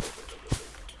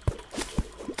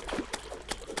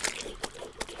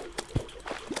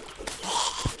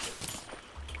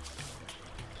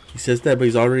 He says that, but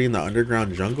he's already in the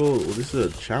underground jungle. Well, this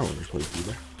is a challenge playthrough,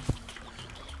 bro.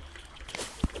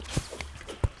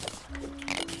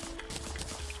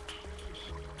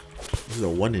 This is a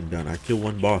one and done. I kill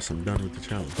one boss, I'm done with the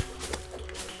challenge.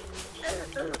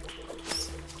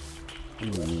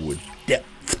 Ooh,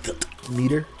 depth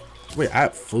meter. Wait, I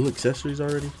have full accessories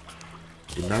already?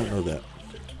 Did not know that.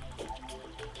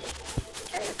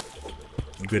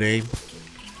 Good aim.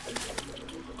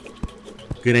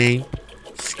 Good aim.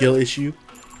 Skill issue.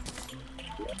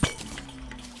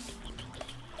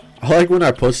 I like when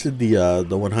I posted the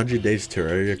 100 days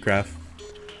Terraria craft.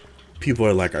 People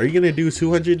are like, "Are you gonna do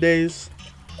 200 days?"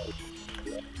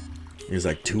 It's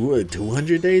like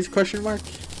 200 days question mark.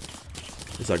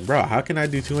 It's like, bro, how can I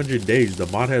do 200 days? The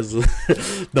mod has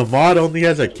the mod only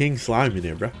has a king slime in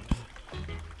it, bro.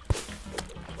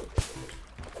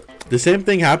 The same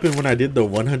thing happened when I did the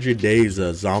 100 days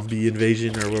zombie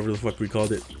invasion or whatever the fuck we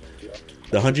called it.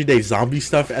 The 100 day zombie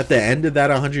stuff. At the end of that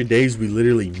 100 days, we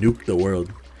literally nuked the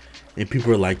world. And people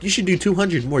were like, you should do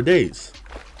 200 more days.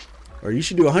 Or you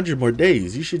should do 100 more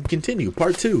days. You should continue.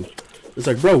 Part 2. It's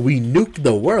like, bro, we nuked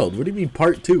the world. What do you mean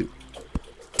part 2?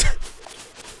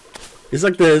 It's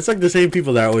like the same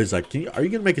people that are always like, are you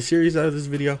gonna make a series out of this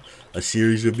video? A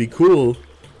series would be cool.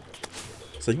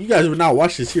 It's like, you guys would not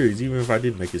watch the series even if I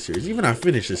did make a series. Even if I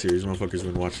finish the series, motherfuckers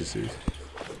wouldn't watch the series.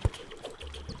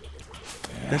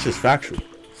 That's just factual.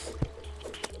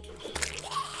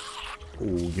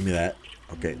 Ooh, give me that.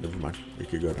 Okay, never mind. You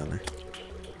could go down there.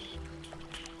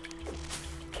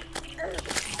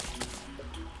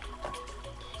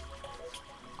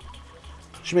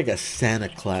 Should make a Santa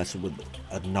class with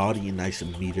a naughty and nice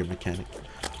meter mechanic.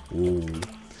 Ooh,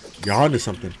 you're onto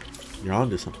something. You're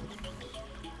onto something.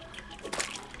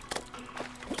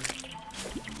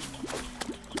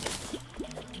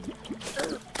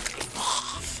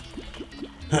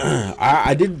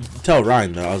 I did tell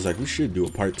Ryan though. I was like, we should do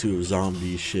a part 2 of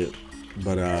zombie shit,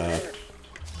 but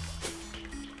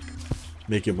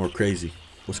make it more crazy.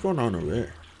 What's going on over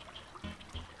there?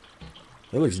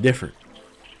 That looks different.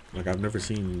 Like I've never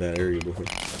seen that area before.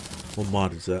 What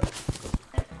mod is that?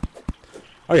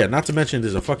 Oh yeah, not to mention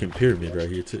there's a fucking pyramid right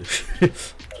here too.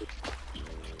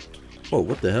 Oh,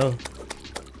 what the hell?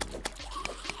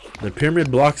 The pyramid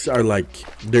blocks are like,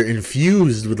 they're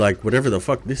infused with like whatever the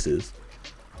fuck this is.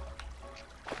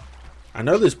 I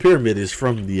know this pyramid is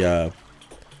from the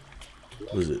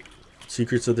what is it?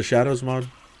 Secrets of the Shadows mod?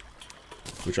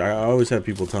 Which I always have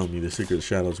people telling me the Secret of the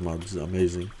Shadows mod is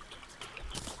amazing.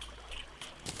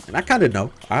 And I kind of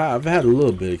know. I've had a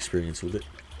little bit of experience with it.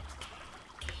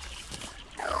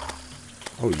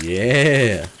 Oh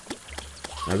yeah.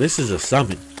 Now this is a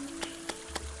summon.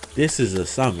 This is a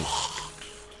summon.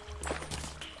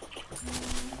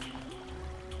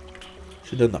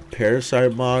 Should have done the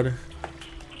parasite mod.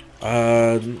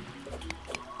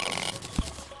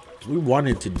 We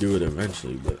wanted to do it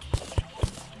eventually, but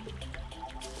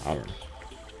I don't know.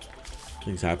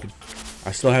 Things happen.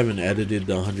 I still haven't edited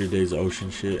the 100 days ocean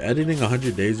shit. Editing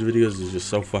 100 days videos is just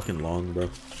so fucking long, bro.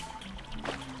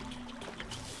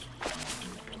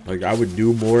 Like, I would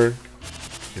do more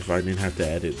if I didn't have to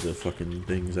edit the fucking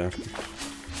things after.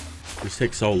 This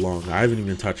takes so long. I haven't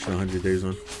even touched the 100 days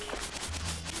one.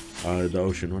 The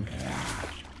ocean one.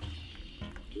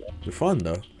 They're fun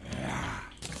though.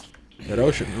 That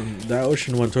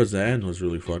ocean one towards the end was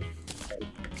really fun.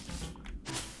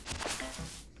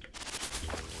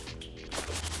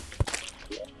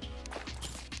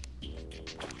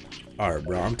 Alright,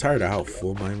 bro. I'm tired of how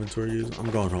full my inventory is.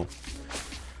 I'm going home.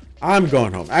 I'm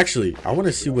going home. Actually, I want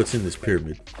to see what's in this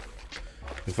pyramid.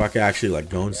 If I could actually like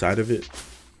go inside of it.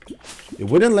 It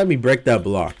wouldn't let me break that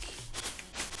block.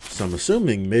 So I'm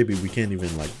assuming maybe we can't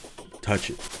even like touch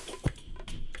it.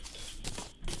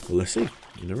 Well, let's see.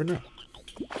 You never know.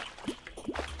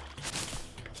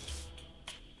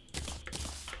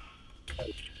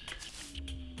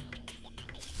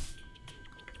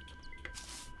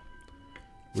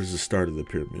 Where's the start of the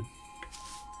pyramid?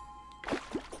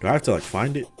 Do I have to like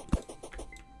find it?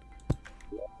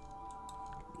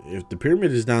 If the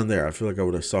pyramid is down there, I feel like I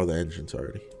would have saw the entrance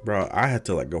already. Bro, I had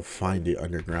to like go find it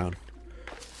underground.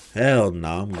 Hell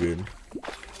no, I'm good.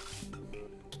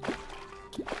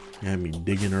 You had me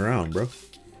digging around, bro.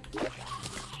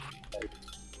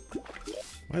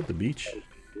 Why at the beach?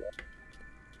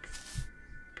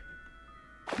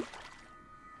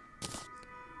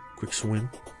 Quick swim.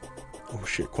 Oh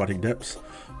shit, aquatic depths.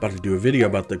 About to do a video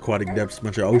about the aquatic depths,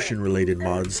 bunch of ocean related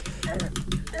mods.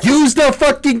 Use the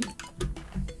fucking...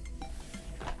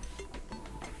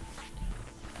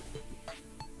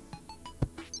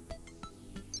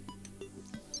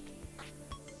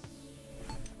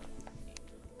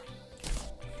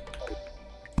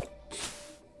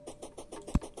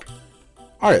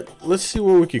 Alright, let's see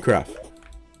what we can craft.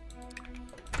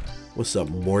 What's up,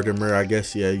 Mortimer? I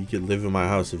guess, yeah, you can live in my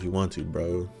house if you want to,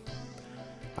 bro.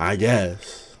 I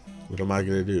guess. What am I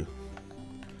gonna do?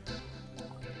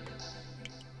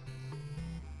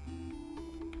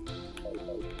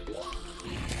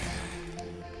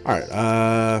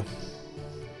 Alright,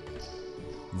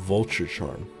 Vulture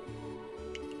Charm.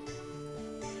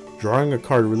 Drawing a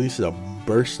card releases a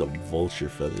burst of vulture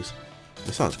feathers.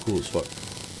 That sounds cool as fuck.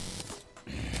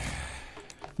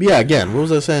 But yeah, again, what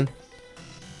was I saying?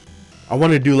 I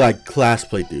want to do like class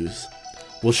playthroughs.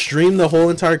 We'll stream the whole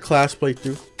entire class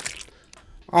playthrough.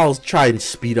 I'll try and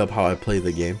speed up how I play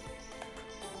the game.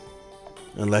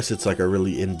 Unless it's like a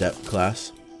really in-depth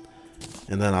class.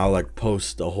 And then I'll like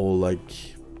post a whole like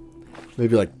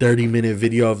maybe like 30-minute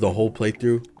video of the whole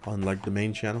playthrough on like the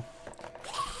main channel.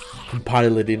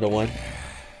 Compile it into one.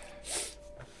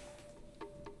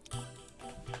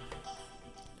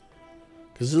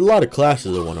 Because there's a lot of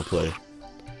classes I want to play.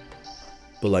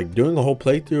 But like doing a whole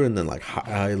playthrough and then like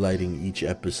highlighting each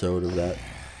episode of that.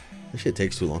 That shit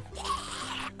takes too long.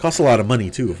 Costs a lot of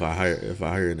money too if I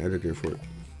hire an editor for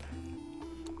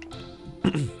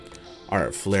it.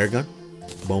 Alright, flare gun.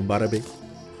 Boom bada bing.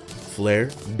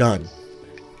 Flare done.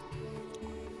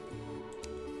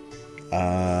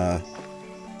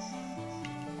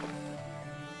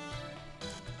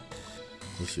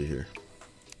 Let's see here.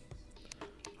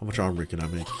 How much armor can I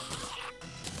make?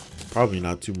 Probably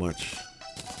not too much.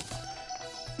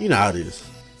 You know how it is.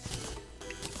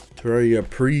 Terraria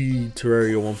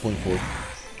pre-Terraria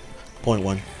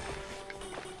 1.4.1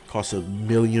 costs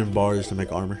 1,000,000 bars to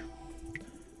make armor.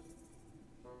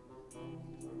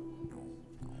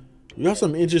 We got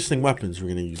some interesting weapons we're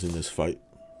gonna use in this fight.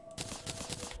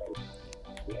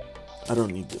 I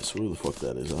don't need this. Where the fuck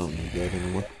that is? I don't need that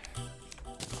anymore.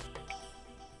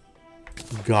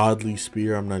 Godly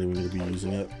spear. I'm not even gonna be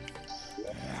using it.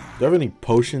 Do I have any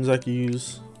potions I can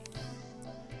use?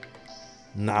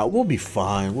 Nah, we'll be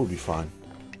fine. We'll be fine.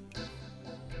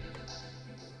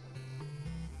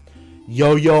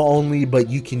 Yo-yo only, but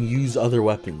you can use other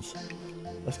weapons.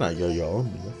 That's not yo-yo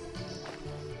only, though.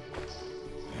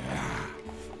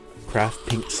 Craft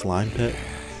pink slime pet.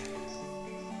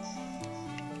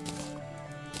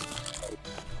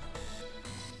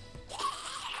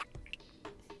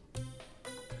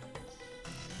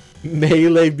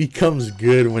 Melee becomes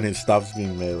good when it stops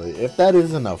being melee. If that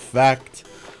isn't a fact,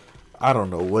 I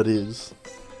don't know what is.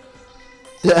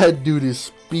 That dude is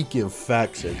speaking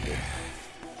facts right there.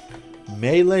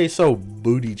 Melee so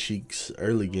booty cheeks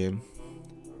early game.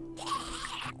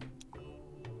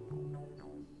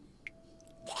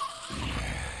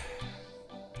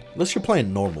 Unless you're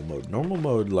playing normal mode. Normal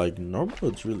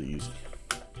mode's really easy.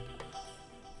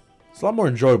 It's a lot more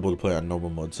enjoyable to play on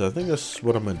normal mode, so I think that's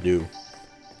what I'm gonna do.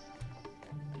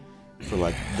 For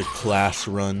like the class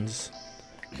runs.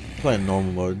 Playing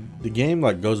normal mode. The game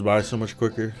like goes by so much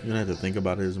quicker. You don't have to think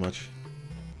about it as much.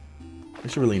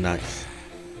 It's really nice.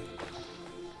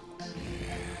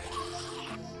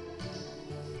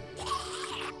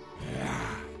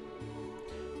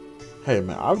 Hey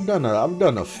man, I've done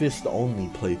a fist only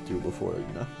playthrough before, you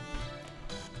know.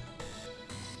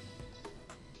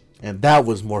 And that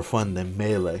was more fun than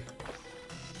melee.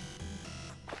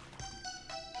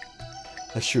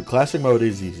 That's true. Classic mode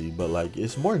is easy, but like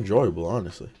it's more enjoyable,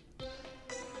 honestly.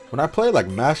 When I play like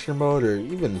master mode or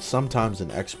even sometimes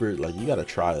an expert, like you gotta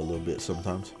try a little bit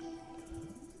sometimes.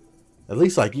 At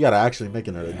least like you gotta actually make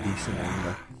it a decent one, you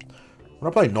know.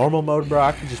 When I play normal mode, bro,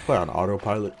 I can just play on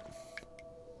autopilot.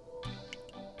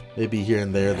 Maybe here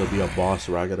and there there'll be a boss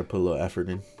where I gotta put a little effort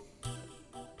in.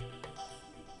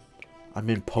 I'm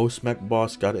in post mech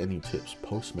boss. Got any tips?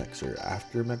 Post mechs or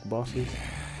after mech bosses?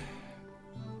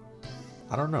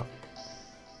 I don't know.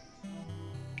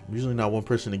 I'm usually not one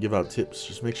person to give out tips.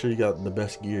 Just make sure you got the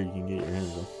best gear you can get your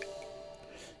hands on.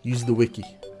 Use the wiki.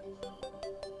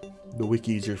 The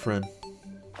wiki is your friend.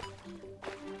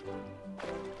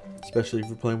 Especially if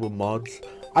you're playing with mods.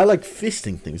 I like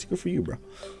fisting things. Good for you, bro.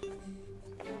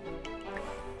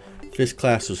 Fist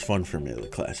class was fun for me. The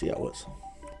class, yeah, it was.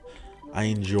 I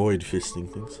enjoyed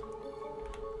fisting things.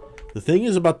 The thing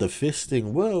is about the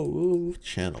fisting. Whoa, what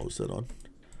channel is that on?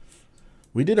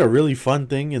 We did a really fun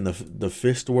thing in the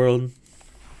fist world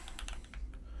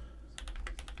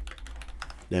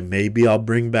that maybe I'll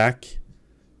bring back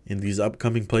in these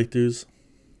upcoming playthroughs.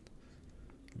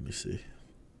 Let me see.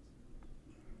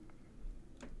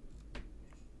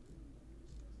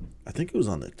 I think it was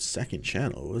on the second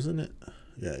channel, wasn't it?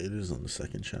 Yeah, it is on the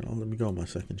second channel. Let me go on my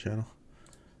second channel.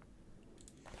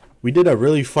 We did a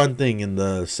really fun thing in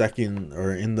the second,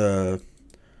 or in the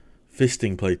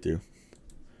fisting playthrough,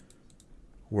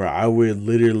 where I would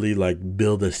literally like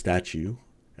build a statue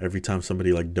every time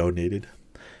somebody like donated.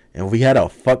 And we had a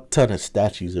fuck ton of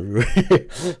statues everywhere.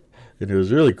 And it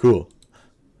was really cool.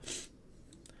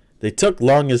 They took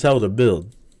long as hell to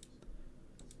build,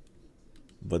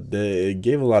 but it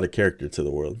gave a lot of character to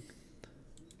the world.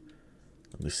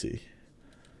 Let me see.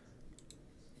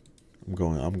 I'm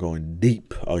going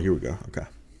deep. Oh, here we go. Okay.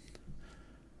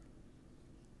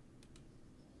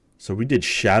 So we did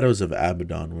Shadows of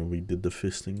Abaddon when we did the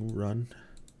fisting run.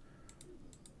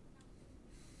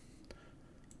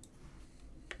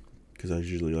 Because I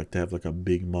usually like to have like a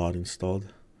big mod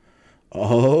installed.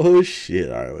 Oh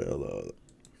shit. Alright, wait, hold on.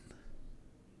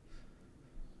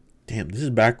 Damn, this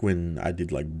is back when I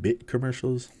did like bit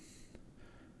commercials.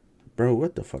 Bro,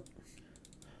 what the fuck?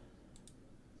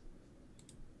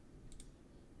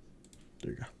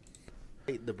 There you go.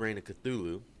 I hate the brain of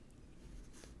Cthulhu.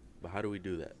 But how do we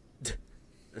do that?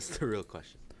 That's the real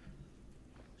question.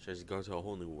 Should I just go to a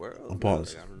whole new world? I'm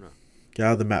paused. Like, I don't know. Get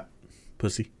out of the map,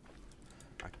 pussy.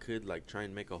 I could like try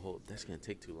and make a whole. That's gonna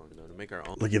take too long though to make our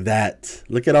own. Look at that.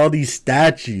 Look at all these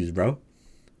statues, bro.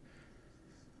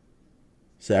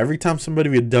 So every time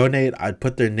somebody would donate, I'd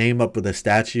put their name up with a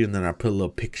statue and then I'd put a little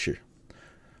picture.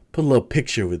 Put a little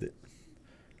picture with it.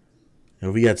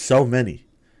 And we had so many.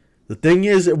 The thing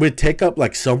is, it would take up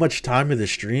like so much time of the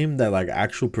stream that like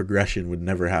actual progression would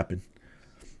never happen.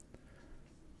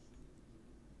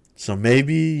 So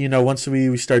maybe, you know, once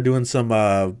we start doing some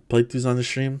playthroughs on the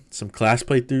stream, some class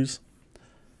playthroughs,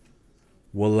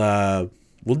 we'll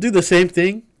do the same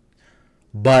thing,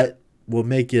 but we'll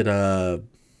make it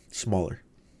smaller,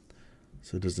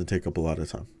 so it doesn't take up a lot of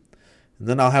time. And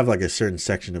then I'll have like a certain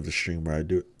section of the stream where I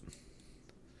do it.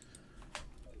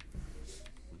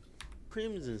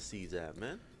 Crimson Seas at,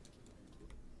 man.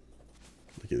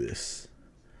 Look at this.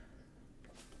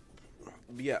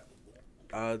 Yeah.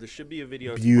 There should be a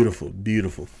video. Beautiful, tomorrow.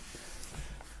 Beautiful.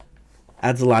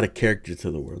 Adds a lot of character to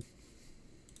the world.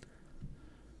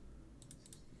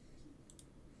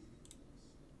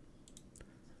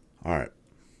 All right.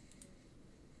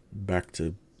 Back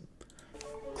to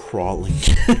crawling.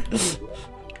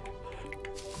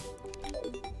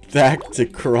 Back to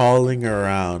crawling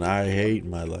around. I hate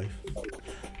my life.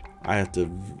 I have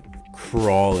to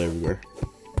crawl everywhere.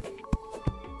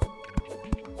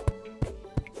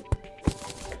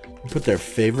 Put their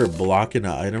favorite block in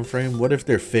an item frame. What if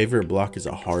their favorite block is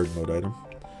a hard mode item?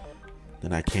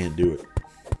 Then I can't do it.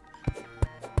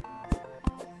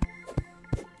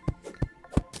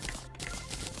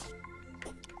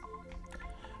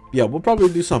 Yeah, we'll probably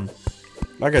do some.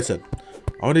 Like I said,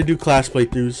 I want to do class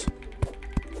playthroughs.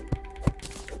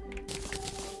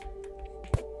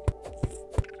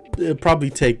 It'll probably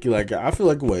take like, I feel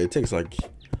like, wait, it takes like,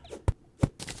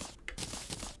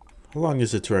 how long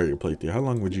is a Terraria playthrough? How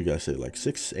long would you guys say? Like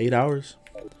 6-8 hours?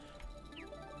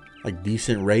 Like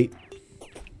decent rate?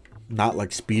 Not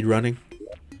like speed running?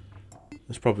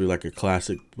 That's probably like a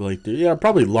classic playthrough. Yeah,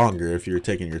 probably longer if you're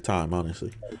taking your time,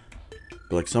 honestly.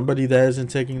 But like somebody that isn't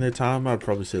taking their time, I'd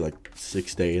probably say like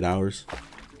 6 to 8 hours.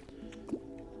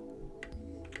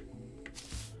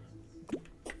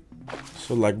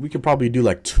 So like we could probably do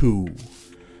like 2.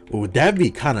 But would that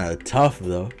be kind of tough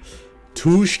though?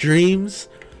 2 streams?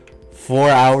 4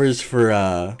 hours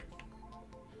for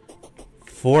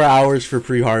 4 hours for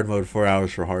pre-hard mode, 4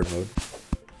 hours for hard mode.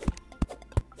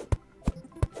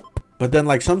 But then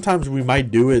like sometimes we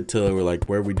might do it to like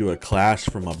where we do a class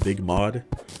from a big mod.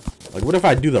 Like what if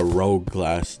I do the rogue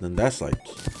class? Then that's like,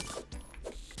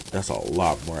 that's a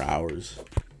lot more hours.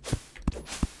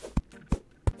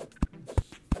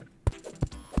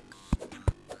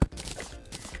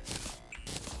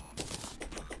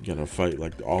 You gotta fight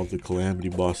like all the calamity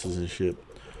bosses and shit.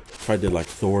 If I did like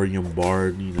Thorium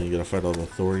Bard, you know, you gotta fight all the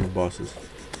Thorium bosses.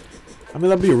 I mean,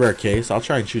 that'd be a rare case. I'll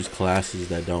try and choose classes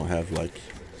that don't have like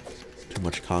too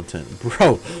much content.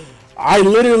 Bro, I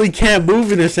literally can't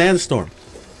move in a sandstorm.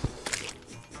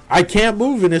 I can't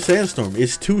move in a sandstorm.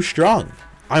 It's too strong.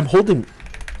 I'm holding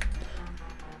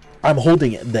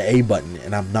the A button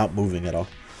and I'm not moving at all.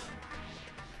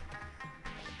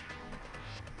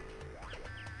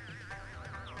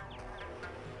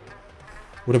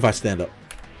 What if I stand up?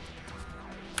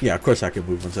 Yeah, of course I can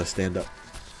move once I stand up.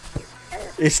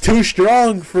 It's too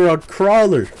strong for a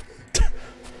crawler.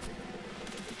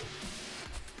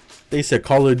 They said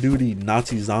Call of Duty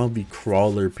Nazi Zombie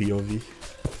Crawler POV.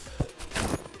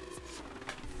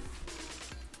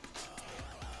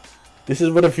 This is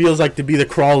what it feels like to be the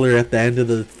crawler at the end of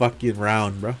the fucking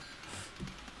round, bro.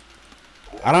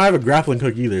 I don't have a grappling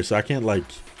hook either, so I can't like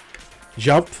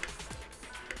jump.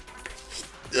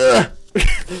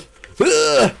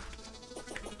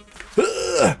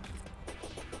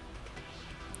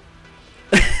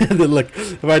 And then look,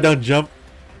 if I don't jump,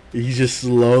 he just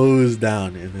slows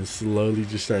down and then slowly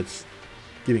just starts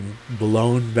getting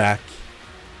blown back.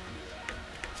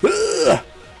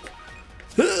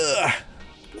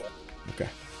 Okay.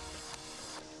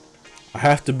 I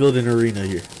have to build an arena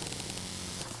here.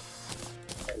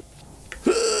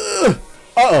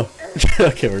 Uh-oh.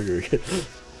 Okay, we're good.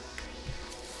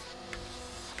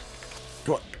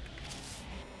 Come on.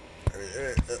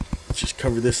 Let's just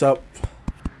cover this up.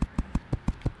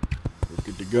 We're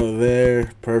good to go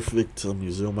there. Perfect. Let me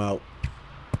zoom out.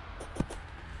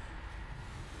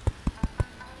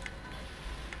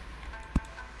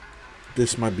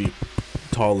 This might be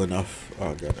tall enough.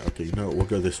 Oh god. Okay, you know what? We'll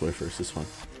go this way first. It's fine.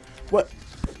 What?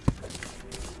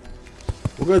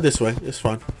 We'll go this way. It's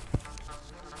fine.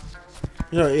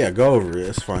 You know, yeah, go over it.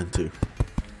 It's fine too.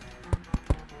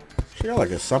 She got like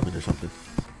a summon or something.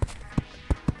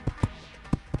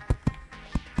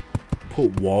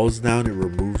 Put walls down, it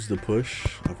removes the push.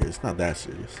 Okay, it's not that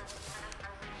serious.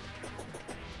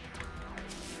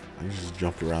 I just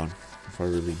jumped around if I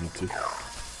really need to.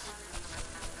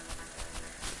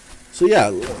 So yeah,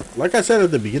 like I said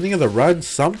at the beginning of the run,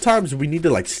 sometimes we need to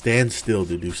like stand still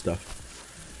to do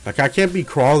stuff. Like I can't be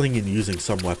crawling and using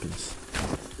some weapons.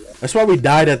 That's why we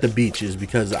died at the beach, is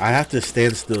because I have to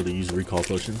stand still to use recall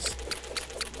potions.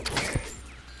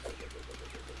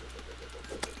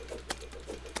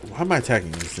 Why am I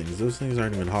attacking these things? Those things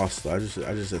aren't even hostile. I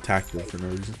just attacked them for no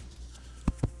reason.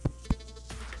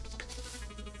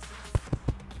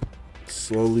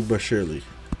 Slowly but surely,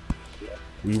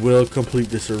 we will complete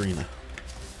this arena.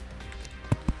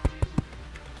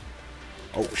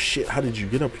 Oh shit, how did you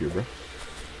get up here, bro?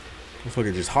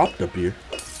 Motherfucker just hopped up here.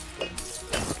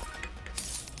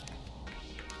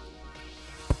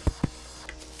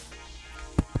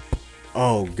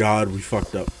 Oh god, we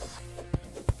fucked up.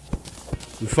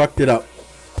 We fucked it up.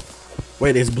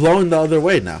 Wait, it's blowing the other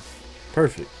way now.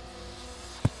 Perfect.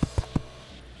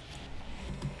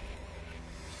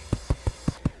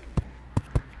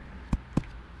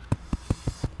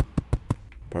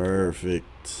 Perfect.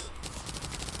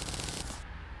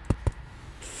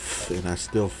 And I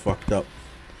still fucked up.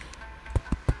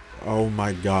 Oh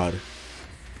my god.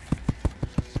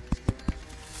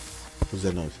 What's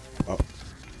that noise? Oh.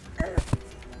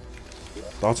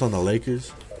 Thoughts on the Lakers?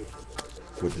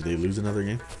 What, did they lose another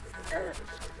game?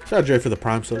 Shout out Dre for the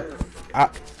prime sub.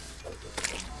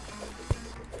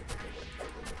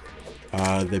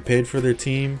 They paid for their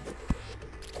team.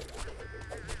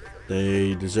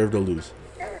 They deserve to lose.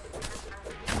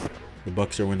 The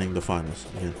Bucks are winning the finals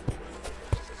again.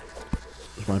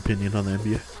 That's my opinion on the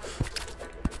NBA.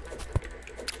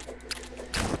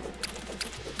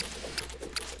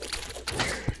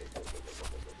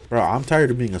 Bro, I'm tired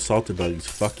of being assaulted by these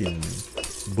fucking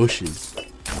bushes.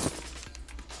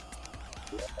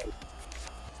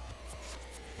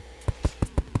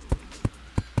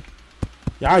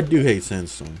 Yeah, I do hate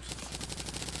sandstorms.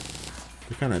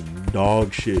 They're kind of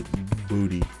dog shit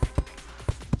booty.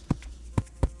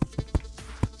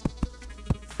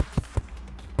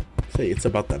 Say it's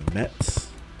about the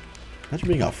Mets. Imagine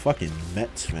being a fucking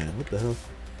Mets fan. What the hell?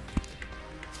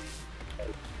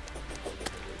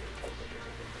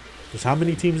 There's how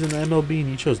many teams in the MLB and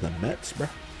you chose the Mets, bruh?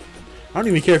 I don't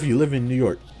even care if you live in New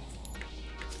York.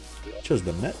 You chose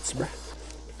the Mets, bruh.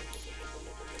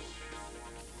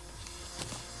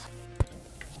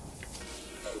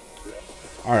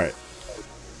 Alright.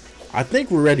 I think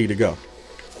we're ready to go.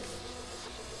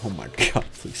 Oh my god,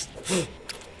 please.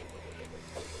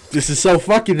 This is so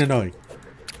fucking annoying.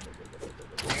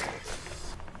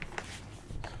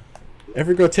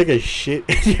 Ever go take a shit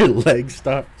and your leg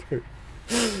stopped?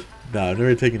 Nah, I've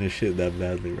never taken a shit that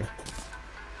badly, bro.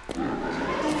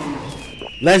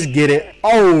 Let's get it.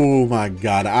 Oh my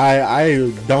god.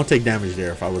 I don't take damage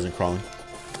there if I wasn't crawling.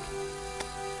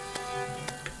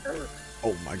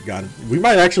 Oh my god. We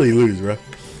might actually lose, bro.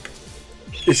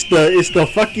 It's the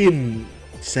fucking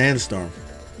sandstorm.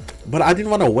 But I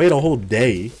didn't want to wait a whole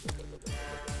day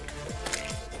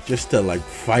just to like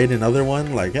fight another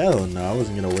one. Like, hell no, I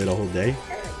wasn't gonna wait a whole day.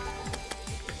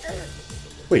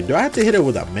 Wait, do I have to hit it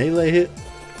with a melee hit?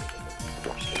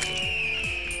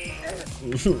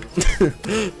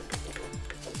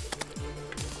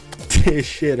 This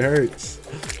shit hurts.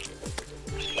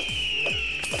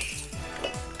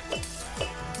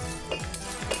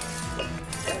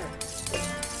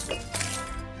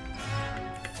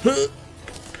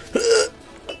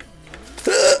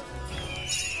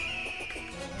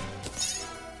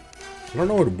 I don't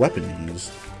know what weapon to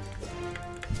use.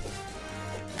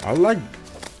 I like...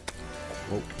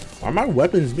 Well, are my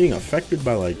weapons being affected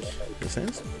by, like, the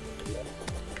sense?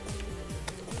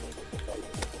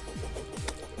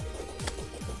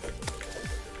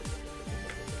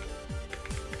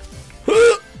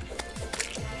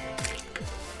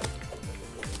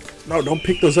 No, don't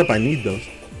pick those up. I need those.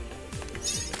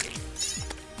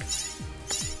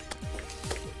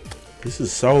 This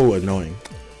is so annoying.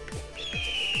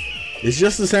 It's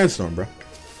just a sandstorm, bro.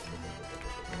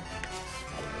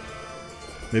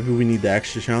 Maybe we need the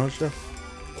extra challenge, though.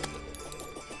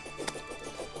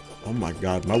 Oh my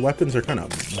god, my weapons are kind of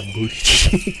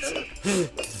bougie.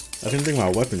 I didn't think my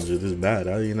weapons were this bad.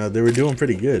 You know, they were doing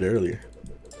pretty good earlier.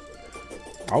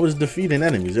 I was defeating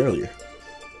enemies earlier.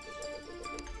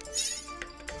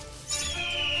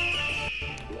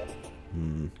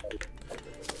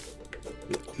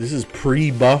 This is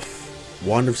pre-buff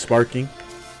Wand of Sparking.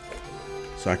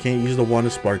 So I can't use the Wand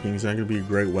of Sparking. It's not going to be a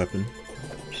great weapon.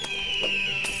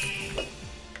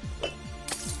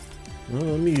 Well,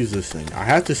 let me use this thing. I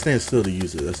have to stand still to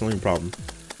use it. That's the only problem.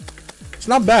 It's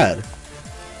not bad.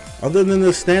 Other than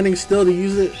the standing still to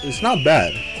use it, it's not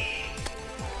bad.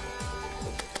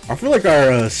 I feel like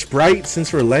our sprite,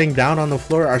 since we're laying down on the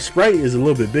floor, our sprite is a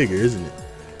little bit bigger, isn't it?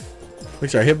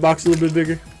 Makes our hitbox a little bit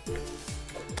bigger.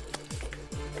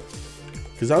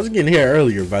 Because I was getting hit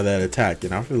earlier by that attack,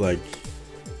 and I feel like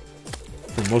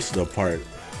for most of the part,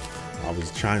 I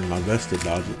was trying my best to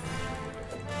dodge it.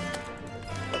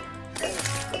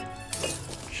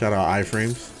 Shout out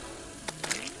iframes.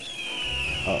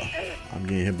 Oh, I'm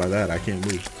getting hit by that. I can't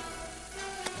move.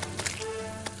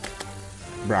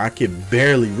 Bro, I can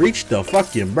barely reach the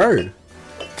fucking bird.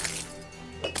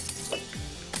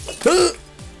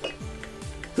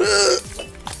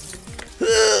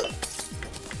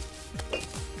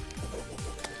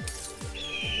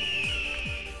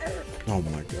 Oh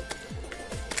my god.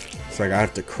 It's like I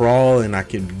have to crawl and I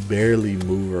can barely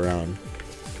move around.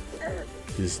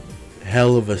 This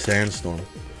hell of a sandstorm.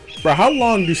 Bro, how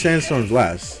long do sandstorms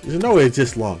last? There's no way it's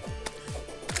this long.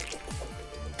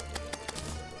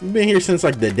 We've been here since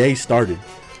like the day started.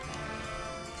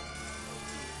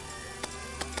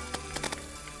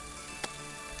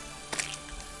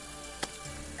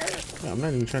 I'm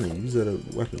not even trying to use that as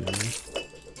a weapon anymore.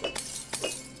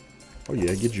 Oh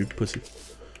yeah, get you, pussy.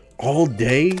 All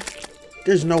day?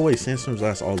 There's no way sandstorms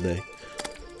last all day.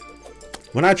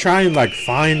 When I try and like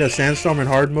find a sandstorm in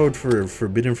hard mode for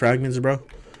forbidden fragments, bro,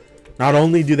 not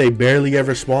only do they barely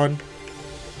ever spawn,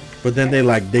 but then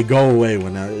they go away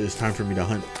when it's time for me to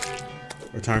hunt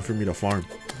or time for me to farm.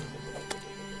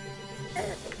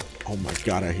 Oh my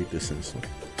god, I hate this sandstorm.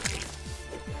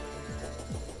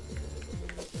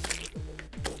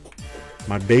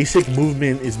 My basic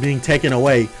movement is being taken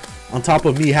away on top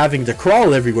of me having to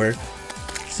crawl everywhere.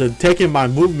 So taking my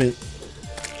movement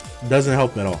doesn't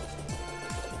help at all.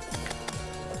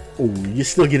 Oh, you're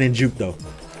still getting juked though.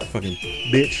 Fucking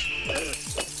bitch.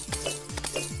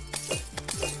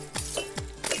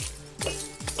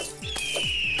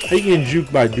 How you getting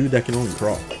juked by a dude that can only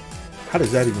crawl? How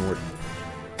does that even work?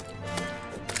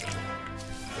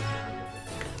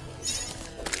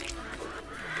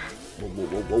 Whoa, whoa,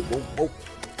 whoa, whoa, whoa, whoa.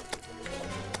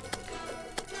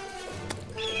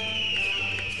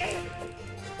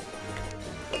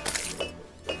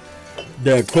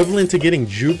 The equivalent to getting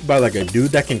juked by like a dude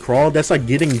that can crawl, that's like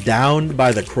getting downed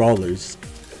by the crawlers.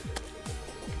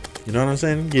 You know what I'm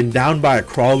saying? Getting downed by a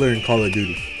crawler in Call of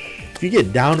Duty. If you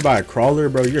get downed by a crawler,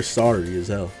 bro, you're sorry as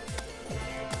hell.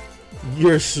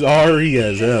 You're sorry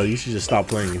as hell. You should just stop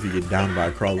playing if you get downed by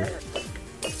a crawler.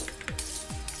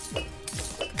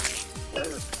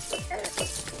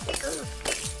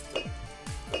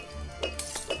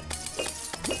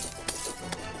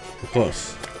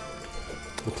 close.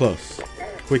 We're close.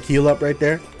 Quick heal up right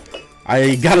there.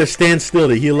 I gotta stand still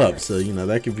to heal up, so you know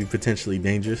that could be potentially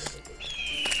dangerous.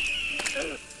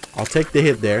 I'll take the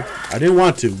hit there. I didn't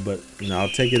want to, but you know I'll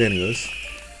take it anyways.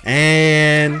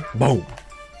 And boom.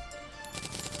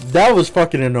 That was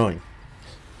fucking annoying.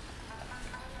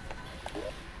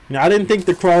 Now I didn't think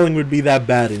the crawling would be that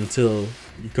bad until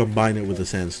you combine it with a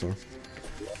sandstorm.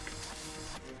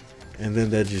 And then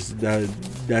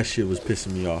that shit was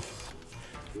pissing me off.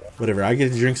 Whatever, I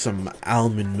get to drink some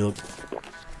almond milk.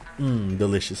 Mmm,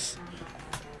 delicious.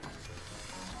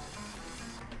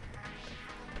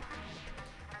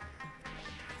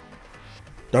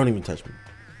 Don't even touch me.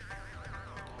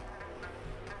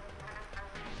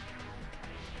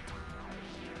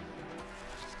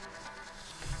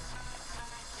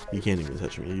 You can't even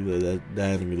touch me. That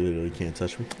enemy literally can't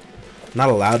touch me. Not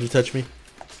allowed to touch me.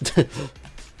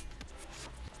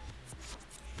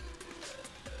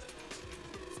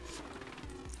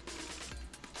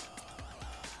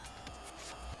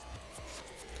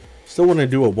 Still want to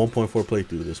do a 1.4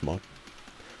 playthrough of this mod.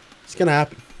 It's gonna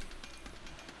happen.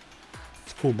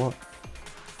 It's a cool mod.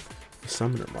 The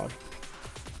summoner mod.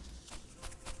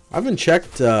 I haven't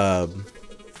checked in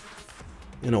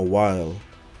a while.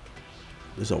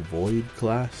 There's a void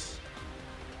class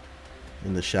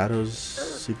in the shadows,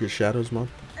 secret shadows mod.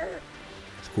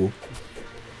 It's cool.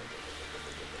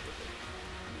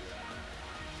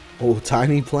 Oh,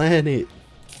 tiny planet.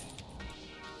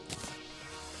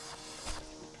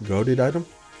 Goated item?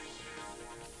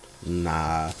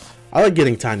 Nah. I like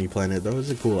getting tiny planet though.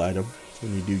 It's a cool item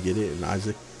when you do get it in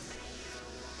Isaac.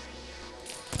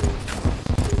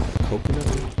 Coconut?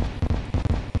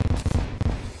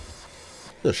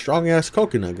 It's a strong ass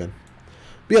coconut gun.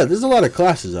 But yeah, there's a lot of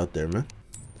classes out there, man.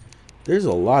 There's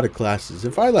a lot of classes.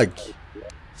 If I like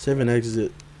save and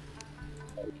exit,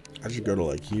 I just go to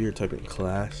like here, type in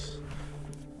class.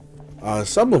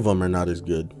 Some of them are not as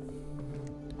good.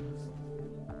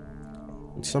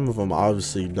 Some of them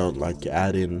obviously don't like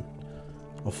add in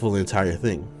a full entire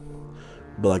thing.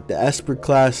 But like the Esper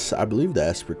class, I believe the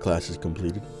Esper class is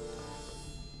completed.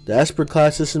 The Esper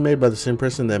class, this is made by the same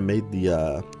person that made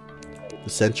the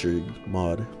Century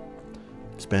mod.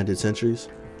 Expanded Centuries.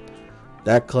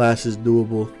 That class is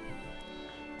doable.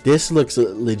 This looks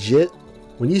legit.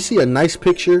 When you see a nice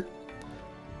picture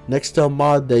next to a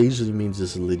mod, that usually means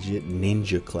it's a legit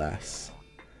ninja class.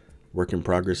 Work in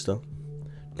progress though.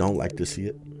 Don't like to see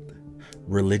it.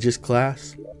 Religious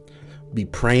class. Be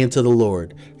praying to the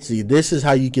Lord. See, this is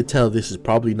how you can tell this is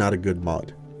probably not a good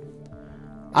mod.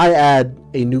 I add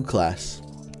a new class.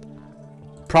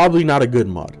 Probably not a good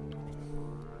mod.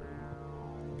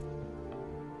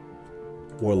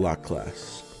 Warlock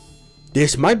class.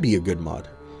 This might be a good mod.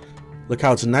 Look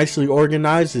how it's nicely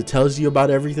organized. It tells you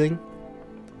about everything.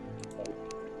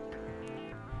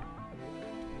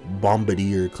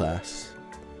 Bombardier class.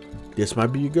 This might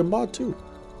be a good mod too.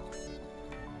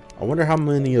 I wonder how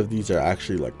many of these are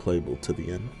actually like playable to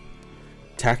the end.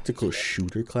 Tactical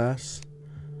shooter class.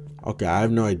 Okay, I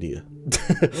have no idea.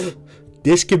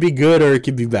 This could be good or it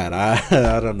could be bad.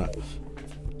 I don't know.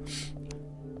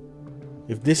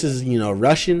 If this is, you know,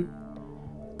 Russian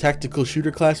tactical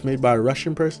shooter class made by a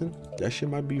Russian person, that shit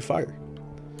might be fire.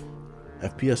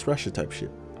 FPS Russia type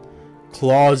shit.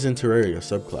 Claws in Terraria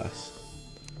subclass.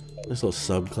 This little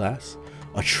subclass.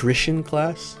 Attrition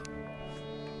class.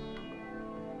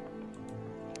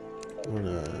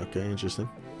 Okay, interesting.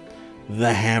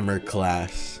 The hammer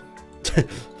class.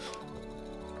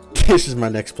 This is my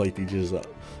next playthrough. Just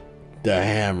the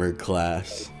hammer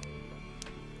class.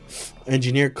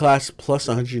 Engineer class plus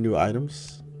 100 new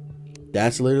items.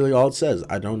 That's literally all it says.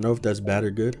 I don't know if that's bad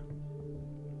or good.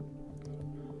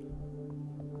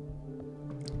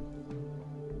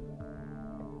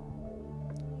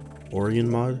 Orion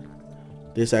mod.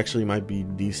 This actually might be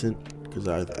decent because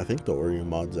I think the Orion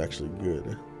mod's actually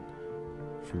good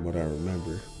from what I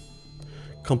remember.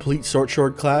 Complete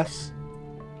short class.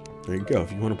 There you go.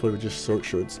 If you want to play with just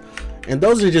shorts. And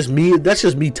those are just me. That's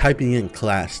just me typing in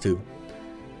class too.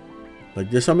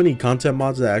 Like there's so many content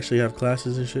mods that actually have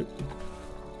classes and shit.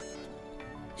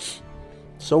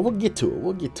 So we'll get to it.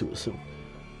 We'll get to it soon.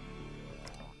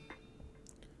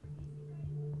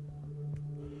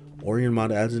 Orion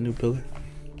mod adds a new pillar.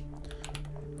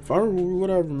 What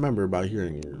I remember about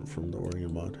hearing it from the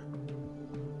Orion mod,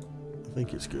 I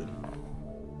think it's good.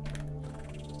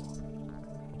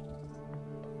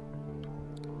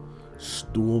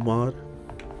 Stool mod.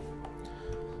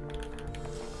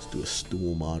 Let's do a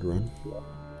stool mod run.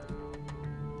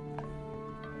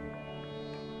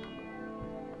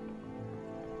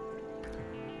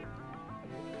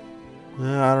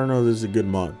 I don't know if this is a good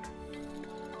mod.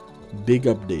 Big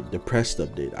update, depressed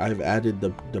update. I've added the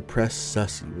depressed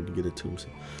sussy when you get a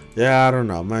tombstone. Yeah, I don't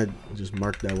know. I might just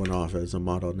mark that one off as a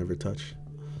mod I'll never touch.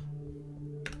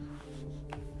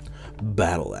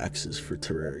 Battle axes for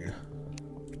Terraria.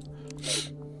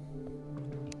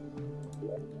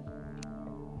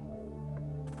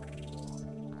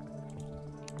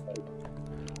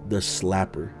 The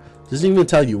slapper. Doesn't even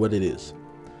tell you what it is.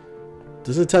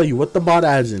 Doesn't tell you what the mod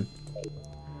adds in.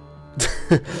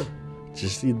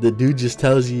 Just the dude just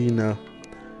tells you, you know,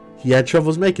 he had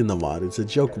troubles making the mod. It's a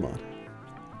joke mod.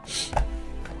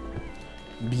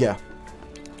 Yeah.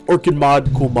 Orchid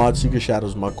mod, cool mod. Secret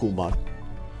Shadows mod, cool mod.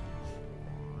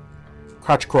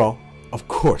 Crouch Crawl, of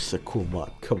course, a cool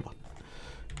mod. Come on.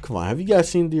 Come on. Have you guys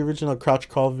seen the original Crouch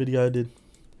Crawl video I did?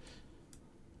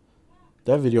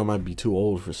 That video might be too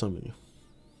old for some of you.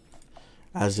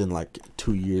 As in like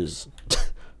 2 years.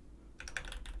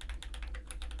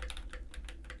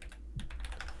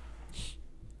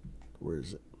 Where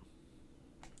is it?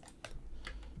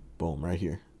 Boom, right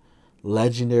here.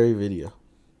 Legendary video.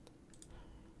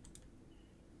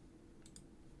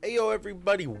 Hey yo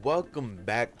everybody, welcome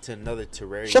back to another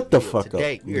Terraria Shut the video. fuck up.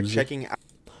 Today we are checking out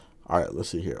Alright, let's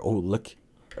see here. Oh, look.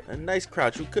 a nice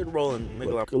crouch. We could roll and make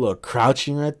A little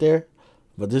crouching right there.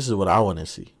 But this is what I want to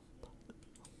see.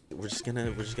 we're just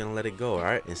gonna let it go,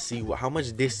 alright? And see how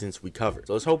much distance we cover.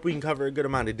 So let's hope we can cover a good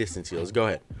amount of distance here. Let's go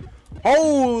ahead.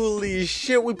 Holy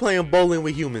shit, we playing bowling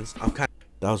with humans. I'm kinda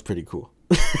That was pretty cool.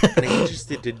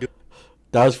 interested to do.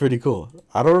 That was pretty cool.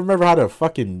 I don't remember how to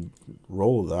fucking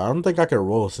roll though. I don't think I could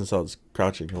roll since I was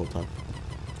crouching the whole time.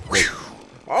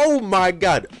 Oh my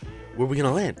god. Where are we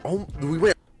gonna land? Oh, we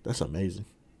went That's amazing.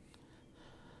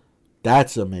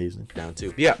 That's amazing. down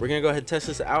too. Yeah, we're gonna go ahead and test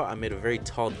this out. I made a very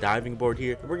tall diving board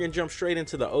here. We're gonna jump straight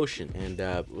into the ocean and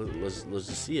let's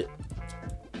just see it.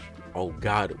 Oh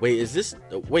god, wait, is this?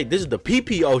 Wait, this is the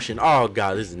PP ocean. Oh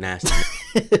god, this is nasty.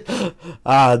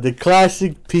 The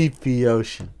classic PP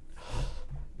ocean.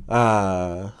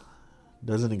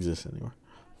 Doesn't exist anymore.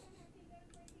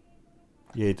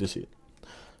 You hate to see it.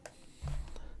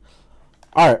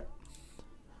 Alright.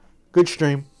 Good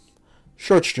stream.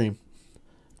 Short stream.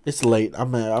 It's late.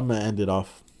 I'm gonna end it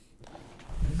off.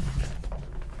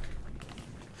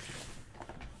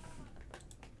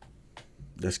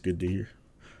 That's good to hear.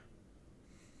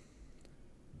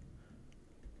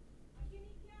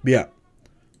 But yeah.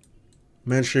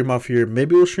 Man, stream off here.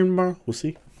 Maybe we'll stream tomorrow. We'll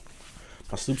see.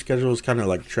 My sleep schedule is kind of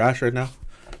like trash right now.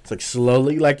 It's like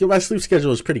slowly, like my sleep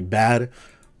schedule is pretty bad,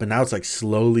 but now it's like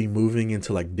slowly moving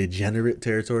into like degenerate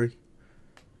territory.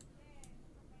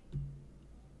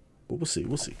 But we'll see.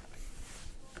 We'll see.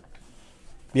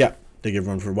 Yeah. Thank you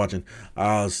everyone for watching.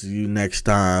 I'll see you next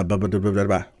time.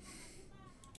 Bye.